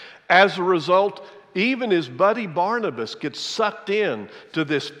Gentiles. As a result, even his buddy Barnabas gets sucked in to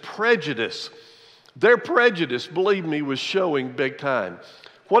this prejudice. Their prejudice, believe me, was showing big time.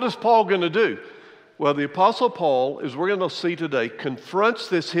 What is Paul going to do? Well, the Apostle Paul, as we're going to see today, confronts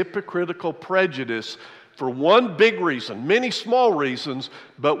this hypocritical prejudice for one big reason, many small reasons,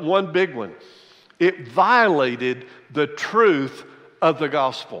 but one big one. It violated the truth of the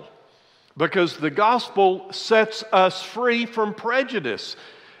gospel, because the gospel sets us free from prejudice.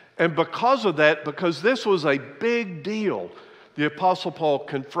 And because of that, because this was a big deal, the Apostle Paul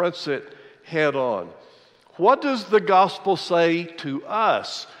confronts it head on. What does the gospel say to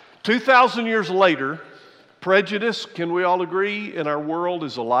us? 2,000 years later, prejudice, can we all agree, in our world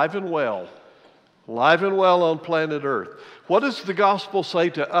is alive and well. Alive and well on planet Earth. What does the gospel say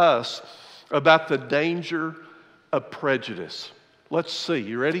to us about the danger of prejudice? Let's see.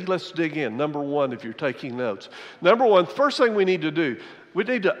 You ready? Let's dig in. Number one, if you're taking notes. Number one, first thing we need to do, we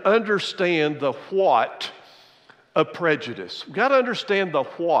need to understand the what of prejudice. We've got to understand the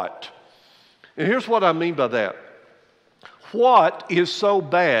what. And here's what I mean by that. What is so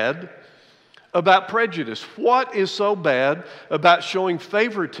bad about prejudice? What is so bad about showing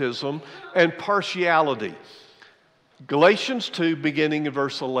favoritism and partiality? Galatians 2, beginning in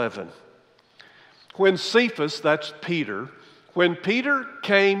verse 11. When Cephas, that's Peter, when Peter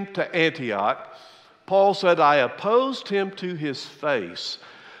came to Antioch, Paul said, I opposed him to his face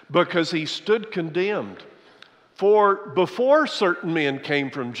because he stood condemned. For before certain men came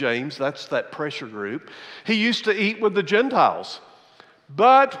from James, that's that pressure group, he used to eat with the Gentiles.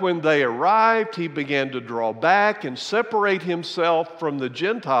 But when they arrived, he began to draw back and separate himself from the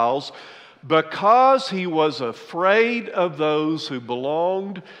Gentiles because he was afraid of those who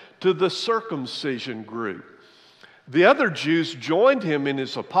belonged to the circumcision group. The other Jews joined him in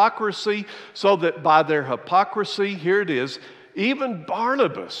his hypocrisy, so that by their hypocrisy, here it is, even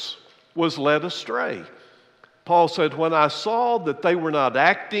Barnabas was led astray. Paul said, when I saw that they were not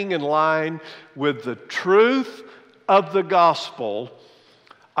acting in line with the truth of the gospel,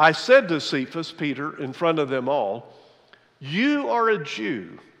 I said to Cephas, Peter, in front of them all, you are a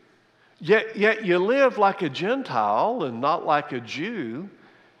Jew, yet you live like a Gentile and not like a Jew.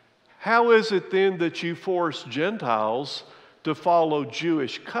 How is it then that you force Gentiles to follow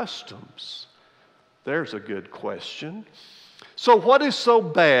Jewish customs? There's a good question. So what is so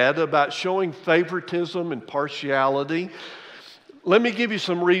bad about showing favoritism and partiality? Let me give you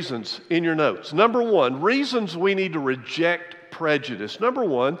some reasons in your notes. Number one, reasons we need to reject prejudice. Number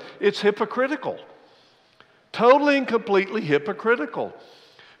one, it's hypocritical. Totally and completely hypocritical.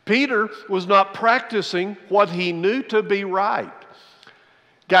 Peter was not practicing what he knew to be right.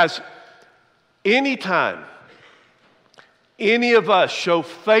 Guys, anytime any of us show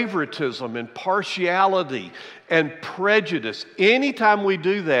favoritism and partiality and prejudice, anytime we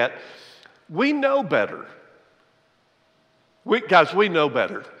do that, we know better. We know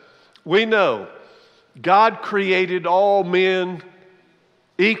better. We know God created all men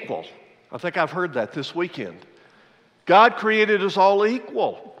equal. I think I've heard that this weekend. God created us all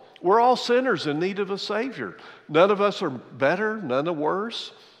equal. We're all sinners in need of a Savior. None of us are better, none are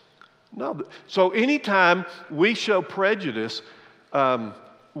worse. No. So anytime we show prejudice,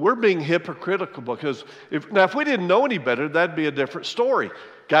 we're being hypocritical, because if we didn't know any better, that'd be a different story.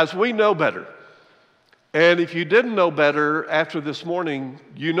 Guys, we know better. And if you didn't know better after this morning,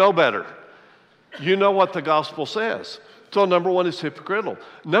 you know better. You know what the gospel says. So number one is hypocritical.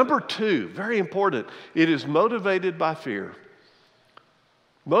 Number two, very important, it is motivated by fear.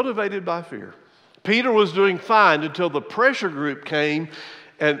 Motivated by fear. Peter was doing fine until the pressure group came,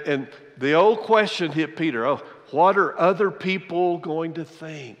 and the old question hit Peter. Oh, what are other people going to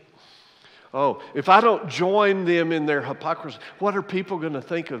think? Oh, if I don't join them in their hypocrisy, what are people going to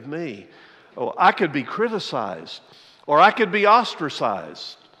think of me? Oh, I could be criticized, or I could be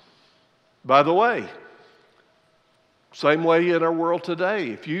ostracized. By the way, same way in our world today.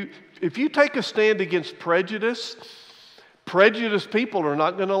 If you take a stand against prejudice, prejudiced people are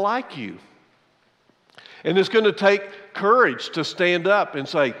not going to like you. And it's going to take courage to stand up and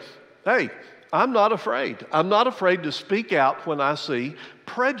say, hey, I'm not afraid. I'm not afraid to speak out when I see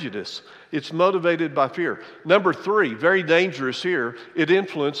prejudice. It's motivated by fear. Number 3, very dangerous here, it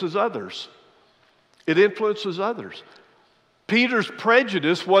influences others. It influences others. Peter's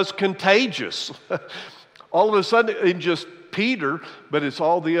prejudice was contagious. All of a sudden, it ain't just Peter, but it's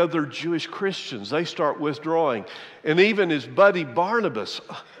all the other Jewish Christians. They start withdrawing. And even his buddy Barnabas,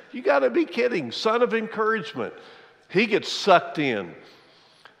 you got to be kidding, son of encouragement, he gets sucked in.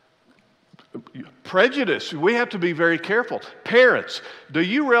 Prejudice, we have to be very careful. Parents, do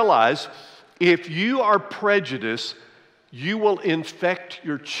you realize if you are prejudiced, you will infect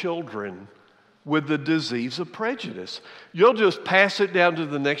your children with the disease of prejudice? You'll just pass it down to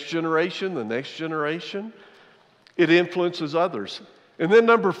the next generation, the next generation. It influences others. And then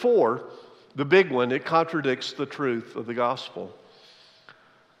number 4, the big one, it contradicts the truth of the gospel.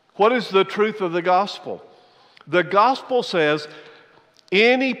 What is the truth of the gospel? The gospel says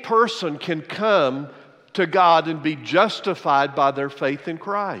any person can come to God and be justified by their faith in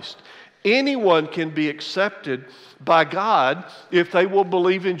Christ. Anyone can be accepted by God if they will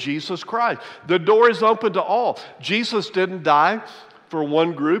believe in Jesus Christ. The door is open to all. Jesus didn't die for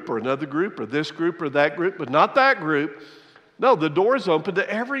one group or another group or this group or that group, but not that group. No, the door is open to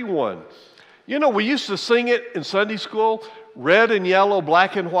everyone. You know, we used to sing it in Sunday school, red and yellow,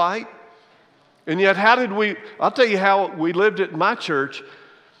 black and white. And yet, I'll tell you how we lived it in my church.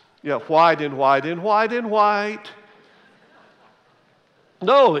 Yeah, white and white and white and white.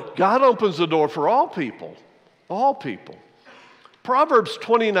 No, God opens the door for all people. All people. Proverbs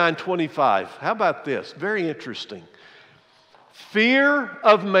 29:25. How about this? Very interesting. Fear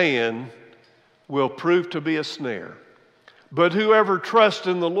of man will prove to be a snare, but whoever trusts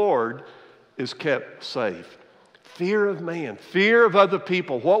in the Lord is kept safe. Fear of man, fear of other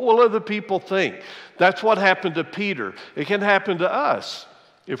people. What will other people think? That's what happened to Peter. It can happen to us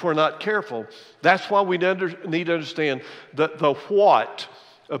if we're not careful. That's why we need to understand the what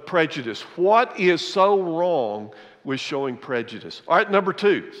of prejudice. What is so wrong with showing prejudice? All right, number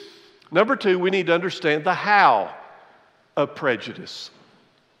 2. Number 2, we need to understand the how of prejudice.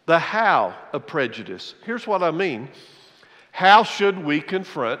 The how of prejudice. Here's what I mean. How should we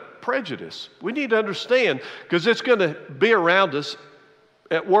confront prejudice? We need to understand, because it's going to be around us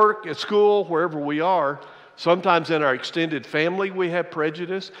at work, at school, wherever we are. Sometimes in our extended family we have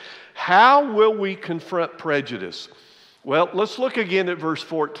prejudice. How will we confront prejudice? Well, let's look again at verse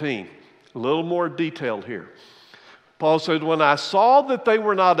 14. A little more detailed here. Paul said, when I saw that they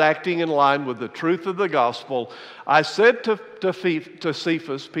were not acting in line with the truth of the gospel, I said to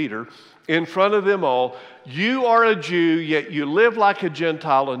Cephas, Peter, in front of them all, you are a Jew, yet you live like a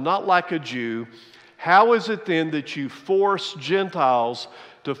Gentile and not like a Jew. How is it then that you force Gentiles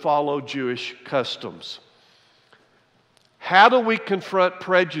to follow Jewish customs? How do we confront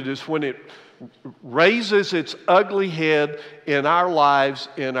prejudice when it raises its ugly head in our lives,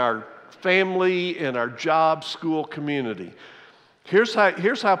 in our family, in our job, school, community? Here's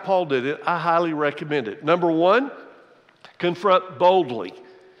how Paul did it. I highly recommend it. Number 1, confront boldly.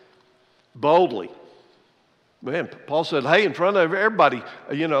 Boldly. Man, Paul said, hey, in front of everybody,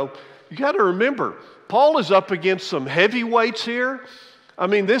 you got to remember, Paul is up against some heavyweights here. I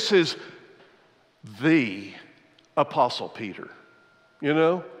mean, this is the Apostle Peter.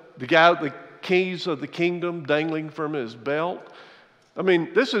 The guy with the keys of the kingdom dangling from his belt. I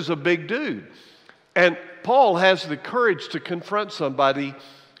mean, this is a big dude. And Paul has the courage to confront somebody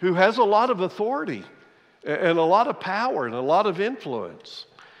who has a lot of authority and a lot of power and a lot of influence.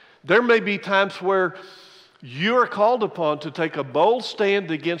 There may be times where you are called upon to take a bold stand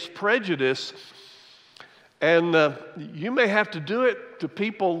against prejudice, and you may have to do it to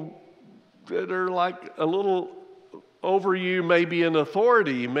people that are like a little over you, maybe in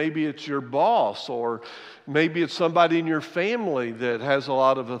authority. Maybe it's your boss, or maybe it's somebody in your family that has a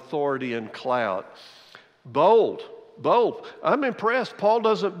lot of authority and clout. Bold. I'm impressed. Paul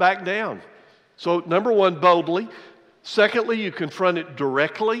doesn't back down. So, number 1, boldly. Secondly, you confront it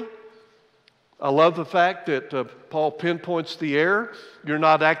directly. I love the fact that Paul pinpoints the error. You're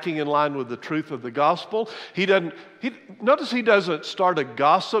not acting in line with the truth of the gospel. Notice he doesn't start a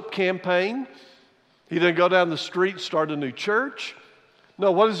gossip campaign. He didn't go down the street and start a new church.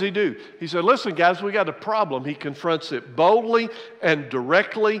 No, what does he do? He said, listen, guys, we got a problem. He confronts it boldly and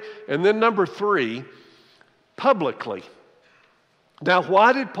directly. And then number 3, publicly. Now,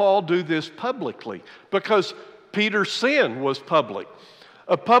 why did Paul do this publicly? Because Peter's sin was public.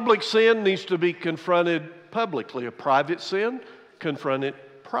 A public sin needs to be confronted publicly. A private sin, confront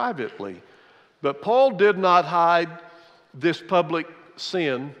it privately. But Paul did not hide this public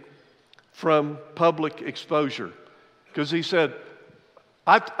sin from public exposure. Because he said,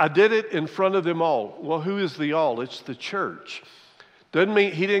 I did it in front of them all. Well, who is the all? It's the church. Doesn't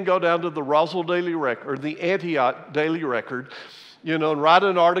mean he didn't go down to the Roswell Daily Record or the Antioch Daily Record, and write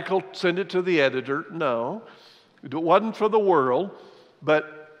an article, send it to the editor. No, it wasn't for the world,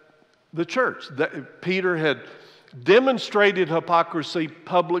 but the church. Peter had demonstrated hypocrisy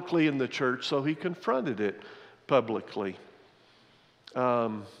publicly in the church, so he confronted it publicly.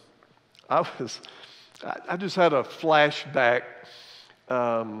 I just had a flashback.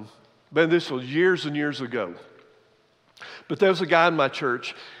 This was years and years ago. But there was a guy in my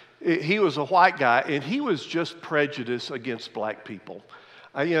church. He was a white guy, and he was just prejudiced against black people.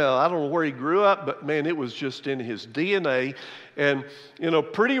 I don't know where he grew up, but man, it was just in his DNA. And,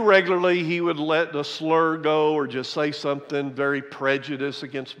 pretty regularly he would let a slur go or just say something very prejudiced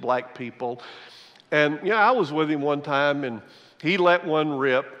against black people. And, I was with him one time, and he let one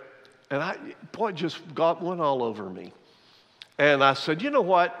rip, and it just got one all over me. And I said, you know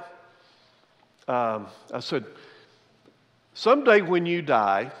what? I said, someday when you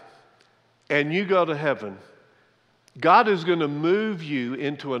die and you go to heaven, God is going to move you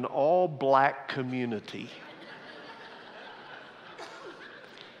into an all-black community.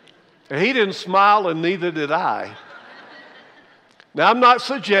 And he didn't smile, and neither did I. Now, I'm not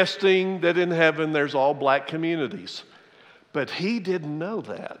suggesting that in heaven there's all-black communities, but he didn't know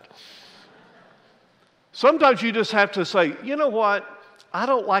that. Sometimes you just have to say, you know what? I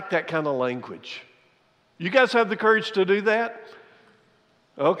don't like that kind of language. You guys have the courage to do that?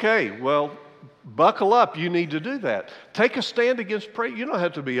 Okay, well, buckle up. You need to do that. Take a stand against praise. You don't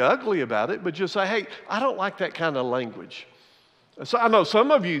have to be ugly about it, but just say, hey, I don't like that kind of language. So I know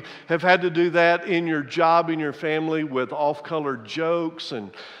some of you have had to do that in your job, in your family, with off-colored jokes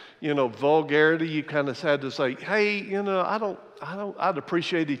and, vulgarity. You kind of had to say, hey, I'd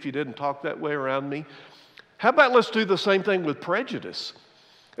appreciate it if you didn't talk that way around me. How about let's do the same thing with prejudice?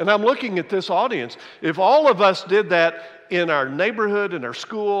 And I'm looking at this audience. If all of us did that in our neighborhood, in our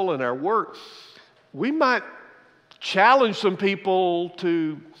school, in our work, we might challenge some people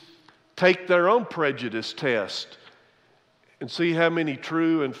to take their own prejudice test and see how many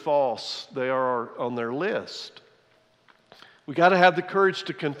true and false they are on their list. We got to have the courage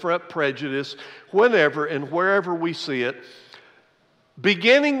to confront prejudice whenever and wherever we see it,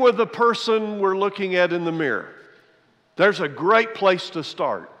 beginning with the person we're looking at in the mirror. There's a great place to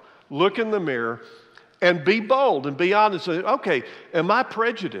start. Look in the mirror and be bold and be honest. Okay, am I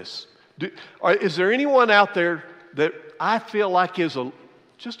prejudiced? Is there anyone out there that I feel like is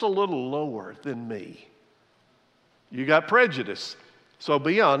just a little lower than me? You got prejudice. So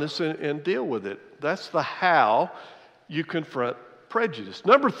be honest and deal with it. That's the how you confront prejudice.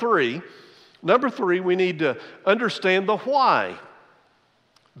 Number three, we need to understand the why.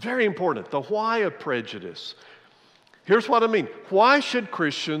 Very important, the why of prejudice. Here's what I mean. Why should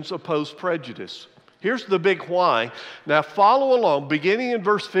Christians oppose prejudice? Here's the big why. Now follow along, beginning in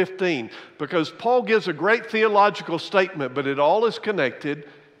verse 15, because Paul gives a great theological statement, but it all is connected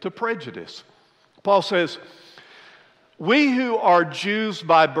to prejudice. Paul says, we who are Jews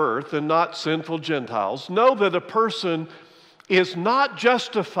by birth and not sinful Gentiles know that a person is not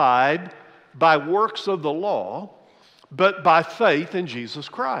justified by works of the law, but by faith in Jesus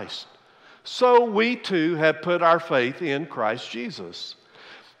Christ. So we too have put our faith in Christ Jesus,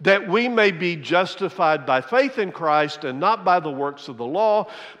 that we may be justified by faith in Christ and not by the works of the law,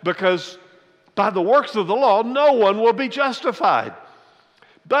 because by the works of the law no one will be justified.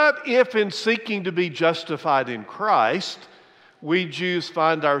 But if in seeking to be justified in Christ, we Jews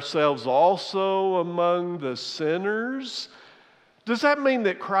find ourselves also among the sinners, does that mean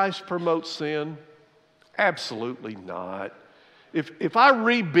that Christ promotes sin? Absolutely not. If I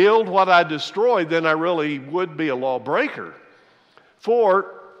rebuild what I destroyed, then I really would be a lawbreaker.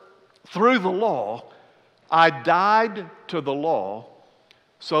 For through the law, I died to the law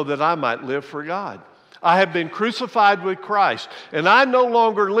so that I might live for God. I have been crucified with Christ, and I no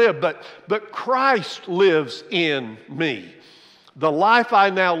longer live, but Christ lives in me. The life I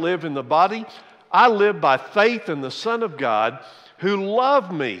now live in the body, I live by faith in the Son of God, who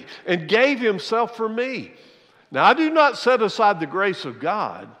loved me and gave himself for me. Now, I do not set aside the grace of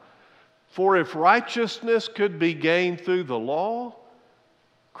God, For if righteousness could be gained through the law,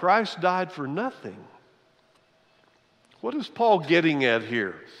 Christ died for nothing. What is Paul getting at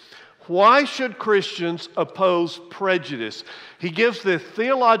here? Why should Christians oppose prejudice? He gives the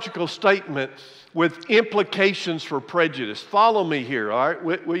theological statement with implications for prejudice. Follow me here, all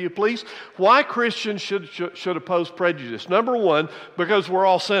right? Will you please? Why Christians should oppose prejudice? Number one, because we're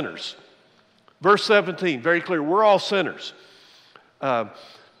all sinners. Verse 17, very clear, we're all sinners. The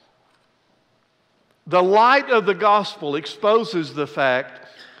light of the gospel exposes the fact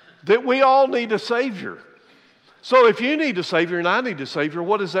that we all need a Savior. So if you need a Savior and I need a Savior,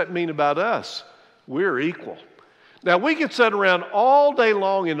 what does that mean about us? We're equal. Now, we could sit around all day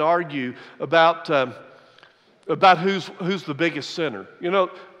long and argue about who's the biggest sinner. You know,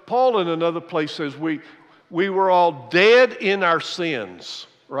 Paul in another place says we were all dead in our sins,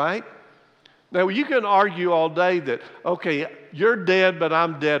 right? Now, you can argue all day that, okay, you're dead, but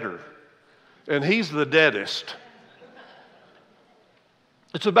I'm deader, and he's the deadest.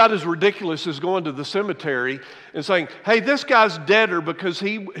 It's about as ridiculous as going to the cemetery and saying, hey, this guy's deader because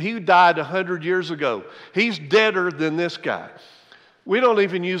he died 100 years ago. He's deader than this guy. We don't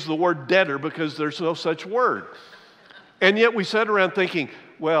even use the word deader because there's no such word. And yet we sit around thinking,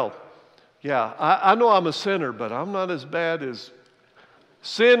 well, yeah, I know I'm a sinner, but I'm not as bad as...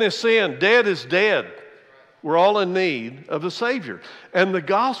 Sin is sin. Dead is dead. We're all in need of a Savior. And the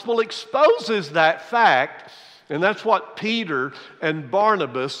gospel exposes that fact. And that's what Peter and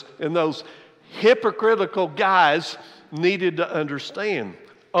Barnabas and those hypocritical guys needed to understand.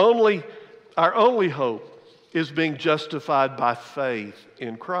 Our only hope is being justified by faith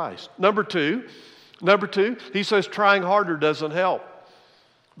in Christ. Number two, he says trying harder doesn't help.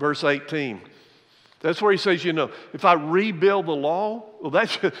 Verse 18. That's where he says, you know, if I rebuild the law,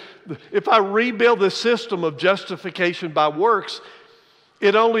 if I rebuild the system of justification by works,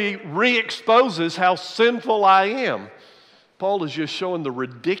 it only re-exposes how sinful I am. Paul is just showing the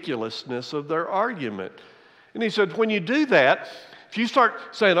ridiculousness of their argument. And he said, when you do that, if you start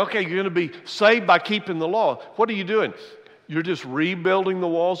saying, okay, you're going to be saved by keeping the law, what are you doing? You're just rebuilding the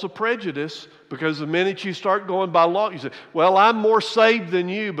walls of prejudice, because the minute you start going by law, you say, well, I'm more saved than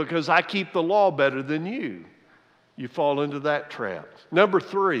you because I keep the law better than you. You fall into that trap. Number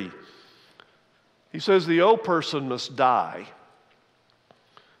 3, he says the old person must die.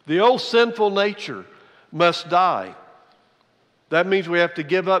 The old sinful nature must die. That means we have to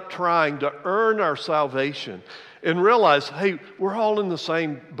give up trying to earn our salvation and realize, hey, we're all in the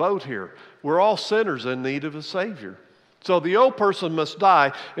same boat here. We're all sinners in need of a Savior. So the old person must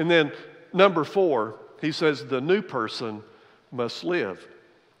die. And then number 4, he says the new person must live.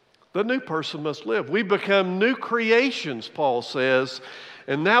 The new person must live. We become new creations, Paul says,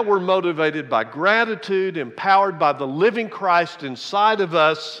 and now we're motivated by gratitude, empowered by the living Christ inside of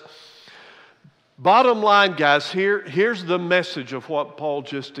us. Bottom line, guys, here's the message of what Paul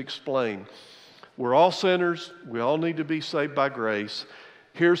just explained. We're all sinners. We all need to be saved by grace.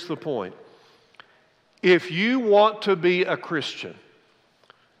 Here's the point. If you want to be a Christian,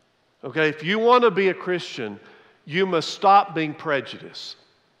 okay, if you want to be a Christian, you must stop being prejudiced.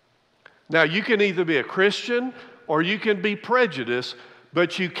 Now, you can either be a Christian or you can be prejudiced,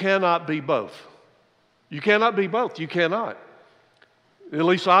 but you cannot be both. You cannot be both. You cannot. At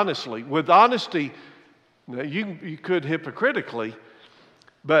least honestly. With honesty, you could hypocritically,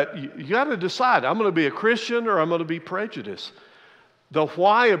 but you got to decide, I'm going to be a Christian or I'm going to be prejudiced. The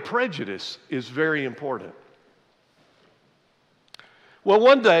why of prejudice is very important. Well,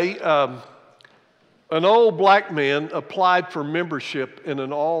 one day, an old black man applied for membership in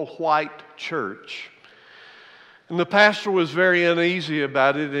an all-white church. And the pastor was very uneasy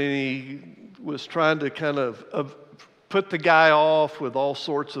about it, and he was trying to kind of put the guy off with all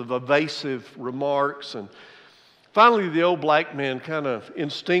sorts of evasive remarks. And finally, the old black man kind of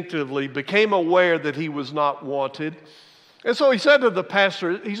instinctively became aware that he was not wanted. And so he said to the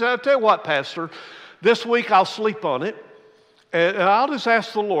pastor, he said, I'll tell you what, Pastor, this week I'll sleep on it, and I'll just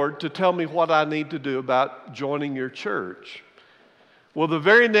ask the Lord to tell me what I need to do about joining your church. Well, the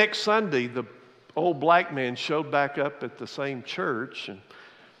very next Sunday, the old black man showed back up at the same church, and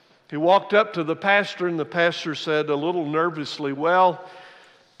he walked up to the pastor, and the pastor said a little nervously, well,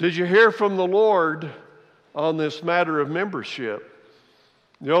 did you hear from the Lord on this matter of membership?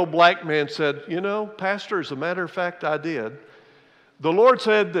 The old black man said, you know, Pastor, as a matter of fact, I did. The Lord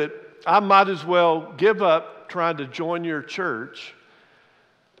said that I might as well give up trying to join your church.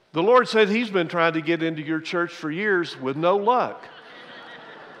 The Lord said He's been trying to get into your church for years with no luck.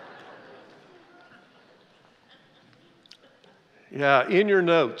 Yeah, in your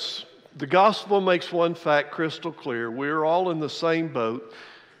notes, the gospel makes one fact crystal clear. We're all in the same boat.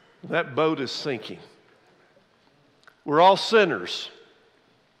 That boat is sinking. We're all sinners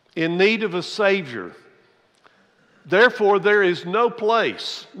in need of a Savior. Therefore, there is no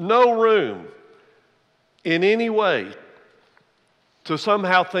place, no room in any way to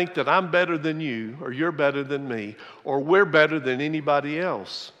somehow think that I'm better than you, or you're better than me, or we're better than anybody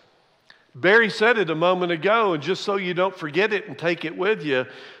else. Barry said it a moment ago, and just so you don't forget it and take it with you,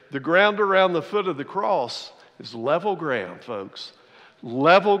 the ground around the foot of the cross is level ground, folks.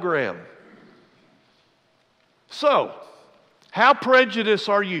 Level ground. So, how prejudiced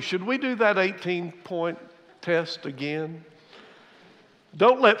are you? Should we do that 18-point test again?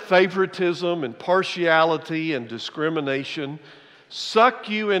 Don't let favoritism and partiality and discrimination suck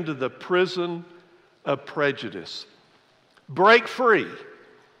you into the prison of prejudice. Break free.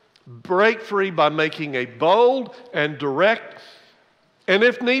 Break free by making a bold and direct, and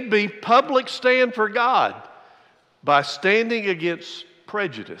if need be, public stand for God by standing against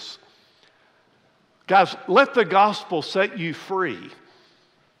prejudice. Guys, let the gospel set you free,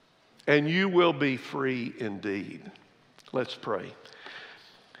 and you will be free indeed. Let's pray.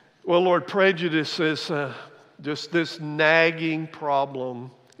 Well, Lord, prejudice is just this nagging problem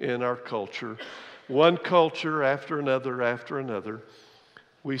in our culture. One culture after another after another.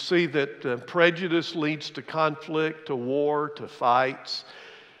 We see that prejudice leads to conflict, to war, to fights,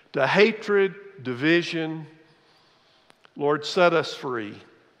 to hatred, division. Lord, set us free.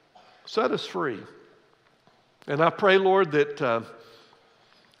 Set us free. And I pray, Lord, that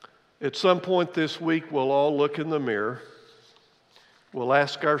at some point this week we'll all look in the mirror. We'll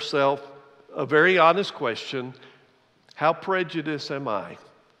ask ourselves a very honest question: how prejudiced am I?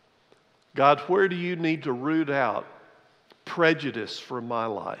 God, where do you need to root out prejudice from my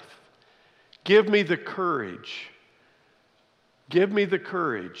life? Give me the courage. Give me the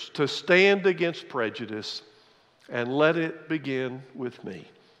courage to stand against prejudice, and let it begin with me.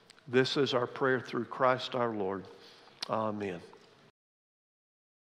 This is our prayer through Christ our Lord. Amen.